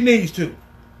he needs to.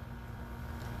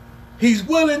 He's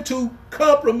willing to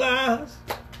compromise.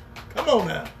 Come on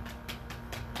now.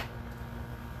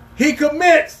 He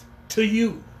commits to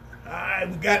you. All right,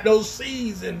 we got those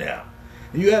C's in there.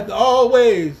 And you have to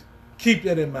always keep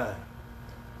that in mind.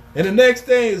 And the next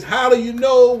thing is, how do you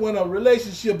know when a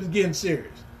relationship is getting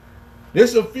serious?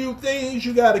 There's a few things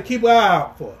you got to keep an eye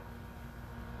out for.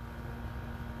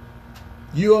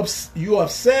 You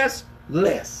obsess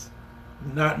less,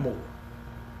 not more.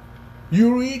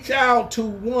 You reach out to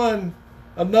one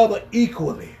another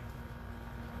equally.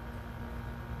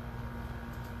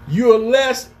 You're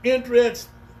less interested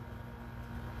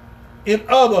in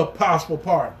other possible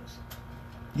partners.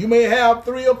 You may have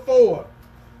 3 or 4,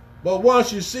 but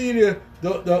once you see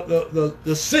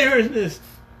the seriousness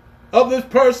of this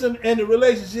person and the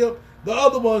relationship, the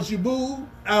other ones you move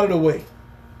out of the way.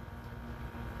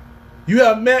 You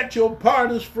have met your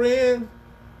partner's friend,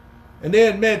 and they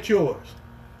have met yours.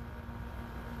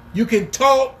 You can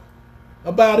talk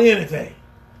about anything.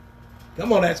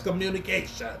 Come on, that's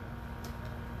communication.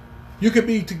 You can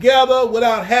be together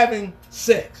without having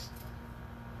sex.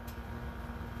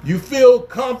 You feel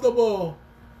comfortable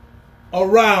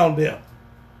around them.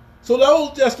 So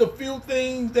those are just a few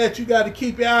things that you got to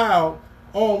keep your eye out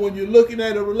on when you're looking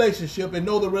at a relationship and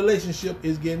know the relationship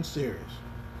is getting serious.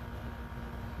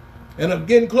 And I'm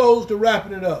getting close to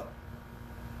wrapping it up.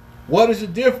 What is the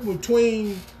difference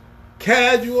between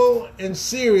casual and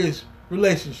serious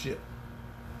relationship?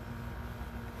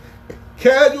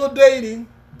 Casual dating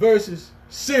versus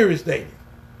serious dating.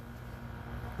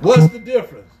 What's the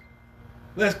difference?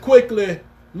 Let's quickly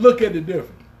look at the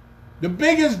difference. The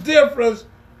biggest difference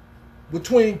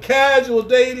between casual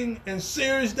dating and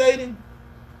serious dating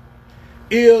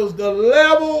is the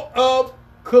level of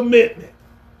commitment.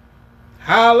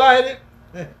 Highlight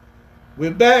it.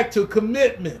 We're back to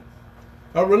commitment.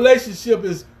 A relationship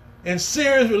is, and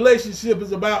serious relationship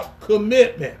is about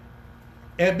commitment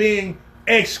and being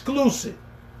exclusive.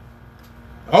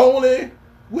 Only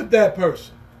with that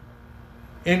person.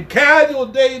 In casual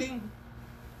dating,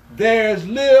 there's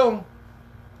little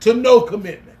to no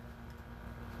commitment.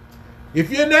 If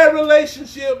you're in that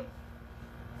relationship,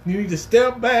 you need to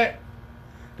step back.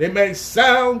 They may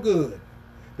sound good.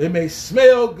 They may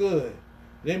smell good.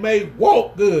 They may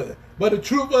walk good. But the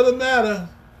truth of the matter,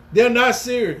 they're not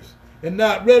serious and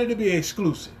not ready to be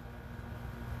exclusive.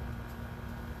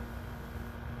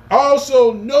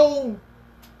 Also, no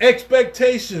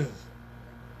expectations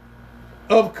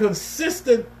of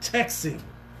consistent texting.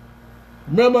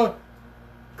 Remember,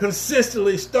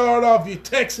 consistently start off your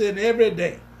texting every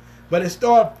day, but it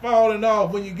start falling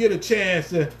off when you get a chance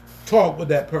to talk with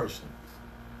that person.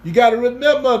 You got to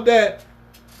remember that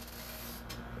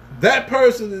that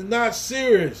person is not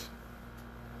serious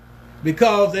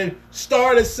because they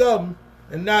started something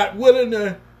and not willing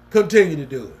to continue to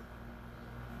do it.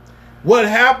 What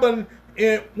happened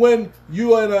when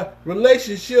you are in a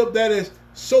relationship that is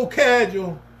so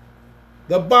casual,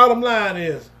 the bottom line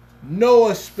is no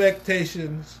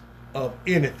expectations of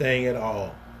anything at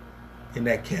all in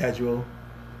that casual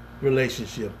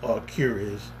relationship or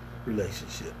curious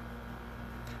relationship.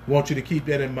 I want you to keep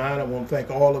that in mind. I want to thank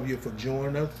all of you for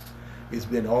joining us. It's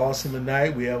been awesome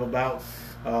tonight. We have about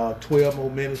 12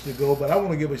 more minutes to go, but I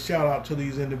want to give a shout out to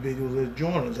these individuals that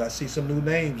joined us. I see some new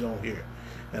names on here,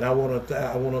 and I want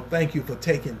to thank you for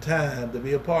taking time to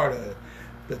be a part of it.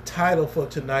 The title for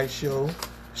tonight's show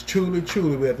is truly,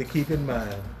 we have to keep in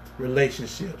mind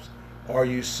relationships. Are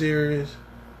you serious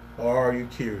or are you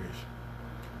curious?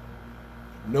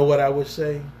 You know what I would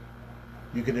say?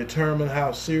 You can determine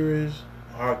how serious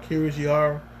or how curious you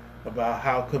are about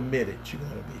how committed you're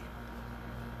going to be.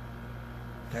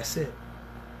 That's it.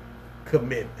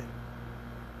 Commitment.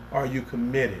 Are you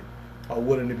committed or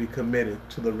willing to be committed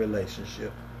to the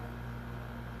relationship?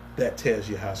 That tells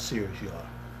you how serious you are.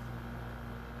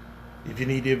 If you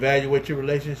need to evaluate your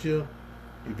relationship,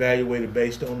 evaluate it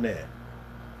based on that.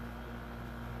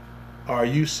 Are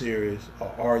you serious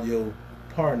or are your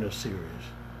partner serious?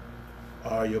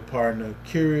 Are your partner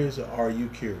curious or are you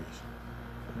curious?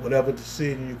 Whatever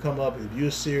decision you come up, if you're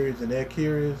serious and they're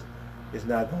curious, it's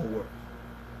not going to work.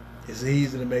 It's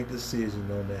easy to make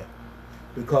decisions on that.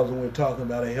 Because when we're talking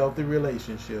about a healthy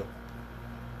relationship,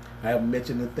 I have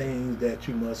mentioned the things that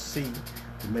you must see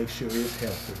to make sure it's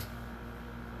healthy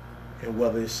and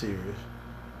whether it's serious.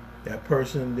 That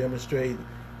person demonstrates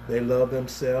they love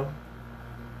themselves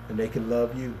and they can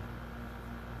love you.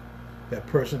 That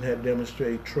person had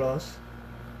demonstrated trust,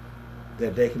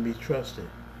 that they can be trusted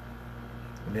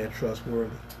and they're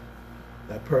trustworthy.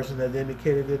 That person has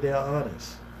indicated that they're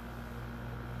honest.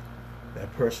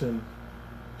 That person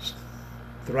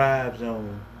thrives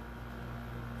on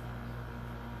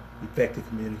effective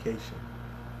communication.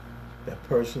 That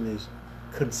person is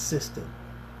consistent.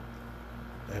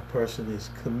 That person is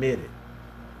committed.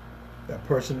 That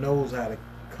person knows how to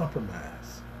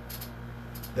compromise.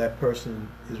 That person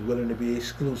is willing to be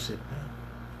exclusive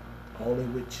now, only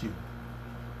with you.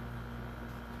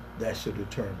 That's your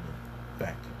determining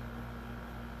factor.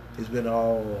 It's been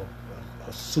all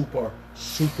a super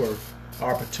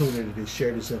opportunity to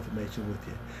share this information with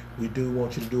you. We do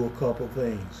want you to do a couple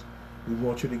things. We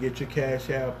want you to get your Cash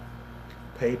App,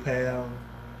 PayPal,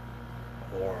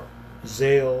 or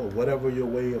Zelle, whatever your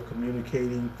way of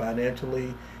communicating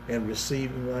financially and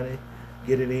receiving money,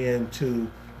 get it into,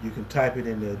 you can type it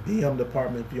in the DM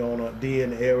department if you're on a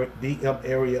DM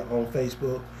area on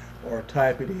Facebook, or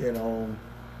type it in on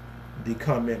the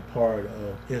comment part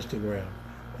of Instagram,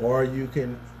 or you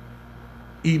can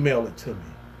email it to me.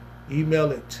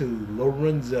 Email it to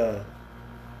Lorenza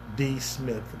D.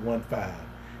 Smith15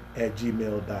 at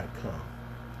gmail.com.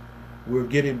 We're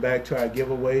getting back to our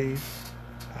giveaways.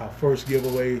 Our first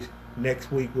giveaway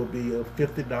next week will be a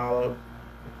 $50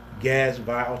 gas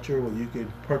voucher where you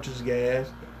can purchase gas,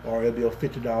 or it'll be a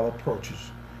 $50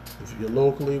 purchase. If you're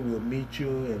locally, we'll meet you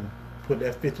and put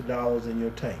that $50 in your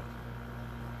tank.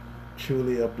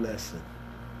 Truly a blessing.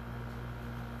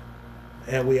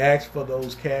 And we ask for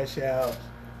those cash outs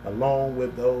along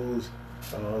with those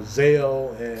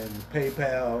Zelle and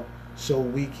PayPal, so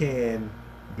we can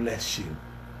bless you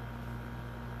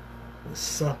with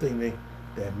something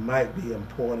that might be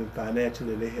important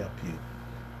financially to help you.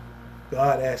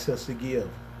 God asks us to give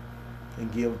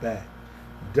and give back.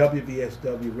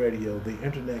 WVSW Radio, the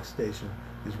internet station,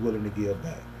 is willing to give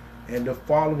back. And the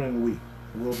following week,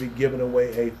 we'll be giving away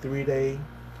a 3-day,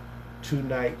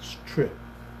 2-night trip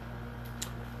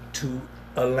to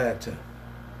Atlanta,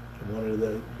 one of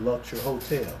the luxury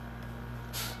hotels.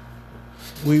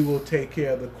 We will take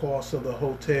care of the cost of the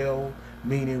hotel,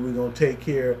 meaning we're going to take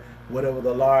care of whatever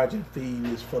the lodging fee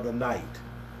is for the night.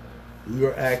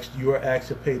 You're asked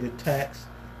to pay the tax.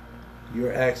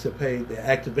 You're asked to pay the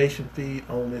activation fee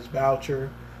on this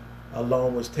voucher,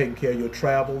 along with taking care of your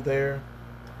travel there,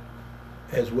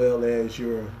 as well as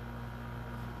your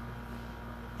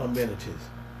amenities.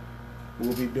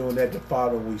 We'll be doing that the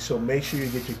following week. So make sure you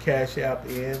get your Cash App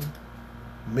in.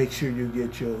 Make sure you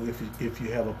get your, if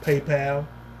you have a PayPal,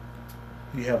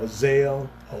 if you have a Zelle,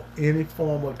 or any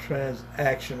form of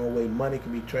transactional way money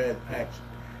can be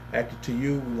acted to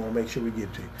you, we want to make sure we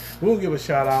get to you. We'll give a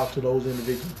shout out to those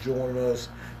individuals joining us.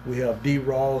 We have D.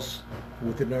 Ross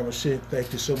with the number 6.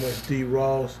 Thank you so much, D.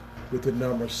 Ross, with the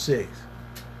number 6.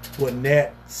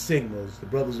 Gwinnett Signals, the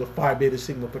brothers of Phi Beta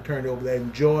Sigma fraternity over there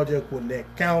in Georgia, Gwinnett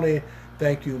County.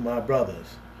 Thank you, my brothers.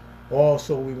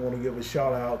 Also, we want to give a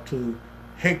shout out to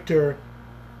Hector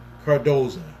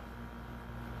Cardoza.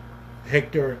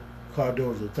 Hector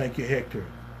Cardoza. Thank you, Hector.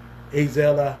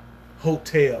 Azela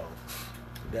Hotel.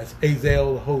 That's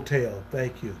Azela Hotel.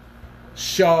 Thank you.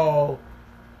 Shaw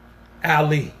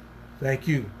Ali. Thank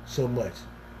you so much.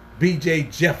 B.J.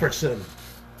 Jefferson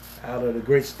out of the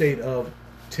great state of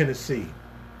Tennessee.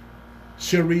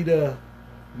 Sharita,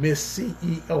 Miss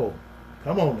CEO.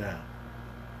 Come on now.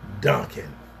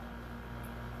 Duncan.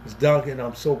 Miss Duncan,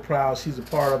 I'm so proud. She's a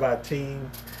part of our team.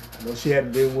 I know she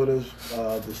hadn't been with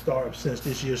us the start since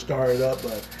this year started up,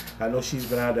 but I know she's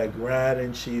been out there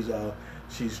grinding. She's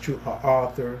true, an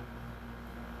author.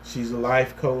 She's a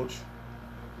life coach.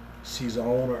 She's the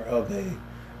owner of a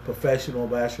professional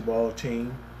basketball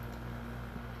team,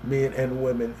 men and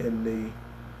women in the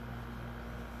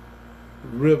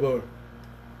River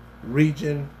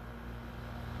region.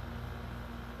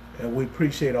 And we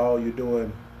appreciate all you're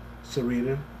doing,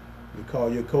 Sarita. We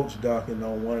call you Coach Duncan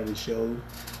on one of the shows,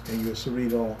 and you're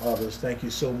Sarita on others. Thank you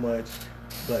so much.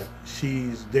 But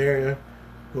she's there.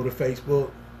 Go to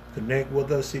Facebook, connect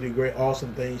with us, see the great,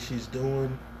 awesome things she's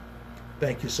doing.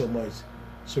 Thank you so much,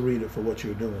 Sarita, for what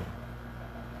you're doing.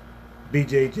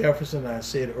 B.J. Jefferson, I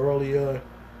said earlier,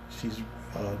 she's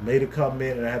made a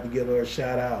comment, and I have to give her a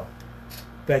shout out.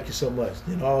 Thank you so much.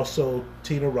 Then also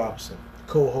Tina Robinson,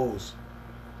 co-host,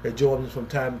 that joins us from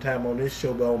time to time on this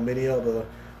show, but on many other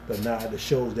the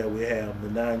shows that we have, the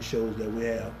 9 shows that we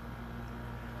have.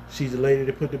 She's the lady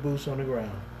that put the boots on the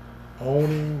ground,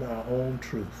 owning my own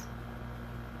truth.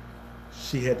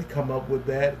 She had to come up with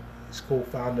that. It's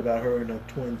co-founded by her and her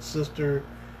twin sister.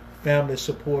 Family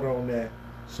support on that.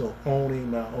 So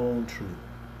owning my own truth.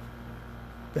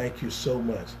 Thank you so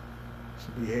much. It's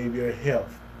a behavioral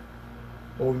health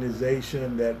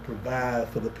organization that provides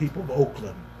for the people of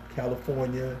Oakland,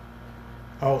 California,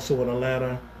 also in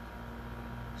Atlanta.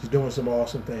 She's doing some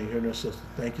awesome things, her and her sister.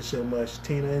 Thank you so much,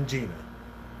 Tina and Gina.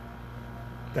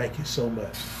 Thank you so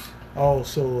much.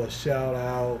 Also, a shout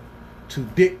out to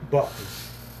Dick Buckley.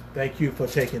 Thank you for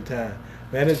taking time.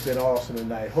 Man, it's been awesome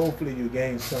tonight. Hopefully you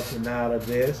gained something out of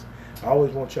this. I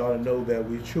always want y'all to know that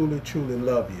we truly, truly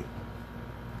love you,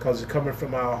 because it's coming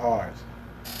from our hearts.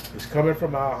 It's coming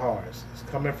from our hearts. It's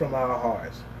coming from our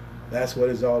hearts. That's what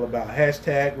it's all about.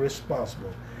 Hashtag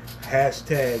responsible.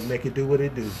 Hashtag make it do what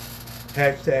it do.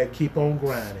 Hashtag keep on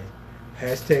grinding.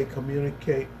 Hashtag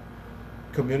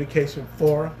communication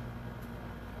for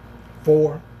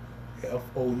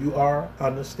F-O-U-R,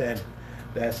 understanding.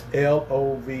 That's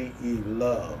L-O-V-E,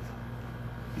 love.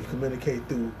 You communicate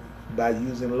by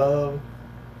using love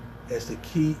as the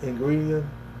key ingredient,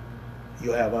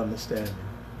 you'll have understanding.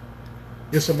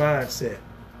 It's a mindset.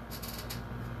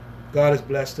 God has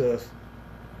blessed us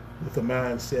with a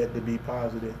mindset to be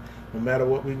positive. No matter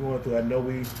what we're going through, I know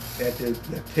we at the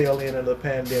tail end of the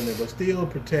pandemic, but still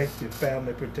protect your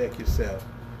family, protect yourself.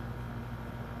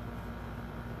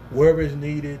 Wherever it's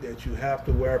needed that you have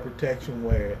to wear protection,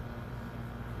 wear it.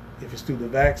 If it's through the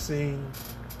vaccine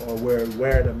or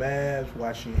wear the mask,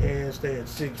 wash your hands, stay at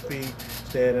 6 feet,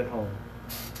 stay at home.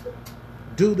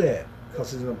 Do that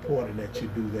because it's important that you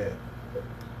do that.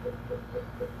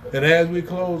 And as we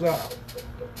close out,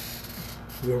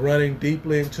 we're running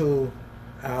deeply into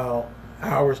our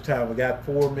hour's time. We got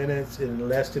 4 minutes and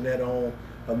less than that on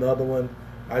another one.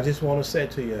 I just want to say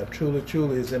to you, truly,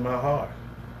 truly is in my heart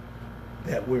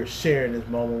that we're sharing this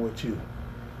moment with you.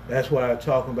 That's why I'm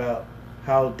talking about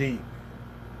how deep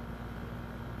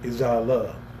is our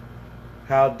love.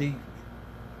 How deep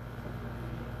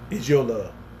is your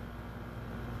love?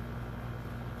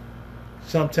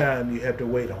 Sometimes you have to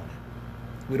wait on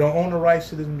it. We don't own the rights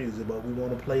to this music, but we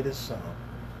want to play this song.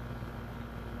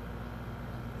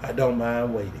 I don't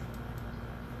mind waiting.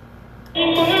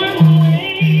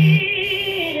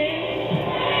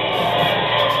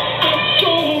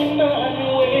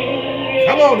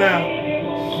 Come on now.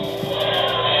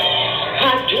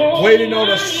 Waiting on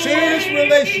a serious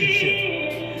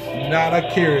relationship, not a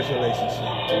curious relationship.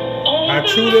 I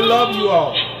truly love you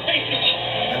all.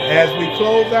 And as we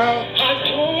close out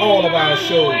all of our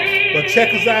shows, but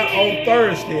check us out on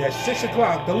Thursday at 6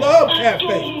 o'clock, The Love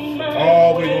Cafe.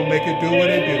 Oh, we're going to make it do what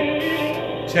it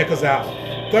do. Check us out.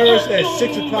 Thursday at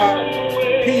 6 o'clock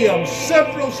p.m.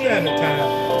 Central Standard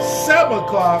Time, 7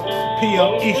 o'clock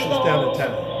p.m. Eastern Standard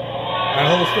Time. I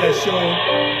host that show,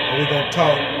 and we're going to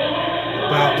talk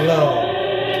about love.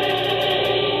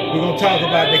 We're going to talk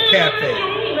about the cafe.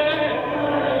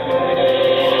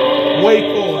 Wait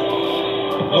for it.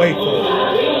 Wait for it.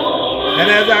 And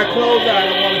as I close out,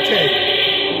 I want to tell you,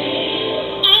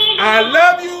 I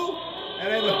love you, and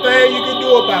there's a thing you can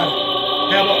do about it.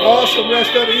 Have an awesome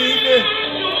rest of the evening,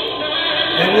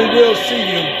 and we will see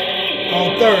you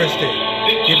on Thursday.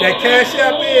 Get that cash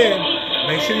app in.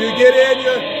 Make sure you get in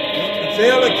your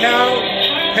Zelle account,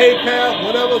 PayPal,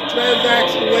 whatever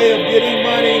transaction way of getting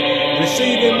money,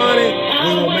 receiving money.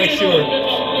 We will make sure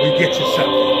we get you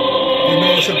something. We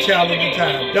know it's a challenging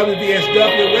time.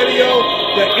 WBSW Radio,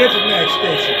 the internet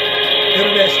station.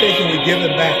 Internet station, we're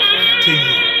giving back to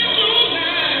you.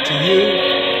 To you,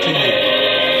 to you.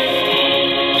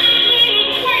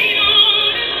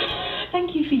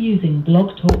 Thank you for using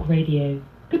Blog Talk Radio.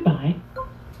 Goodbye.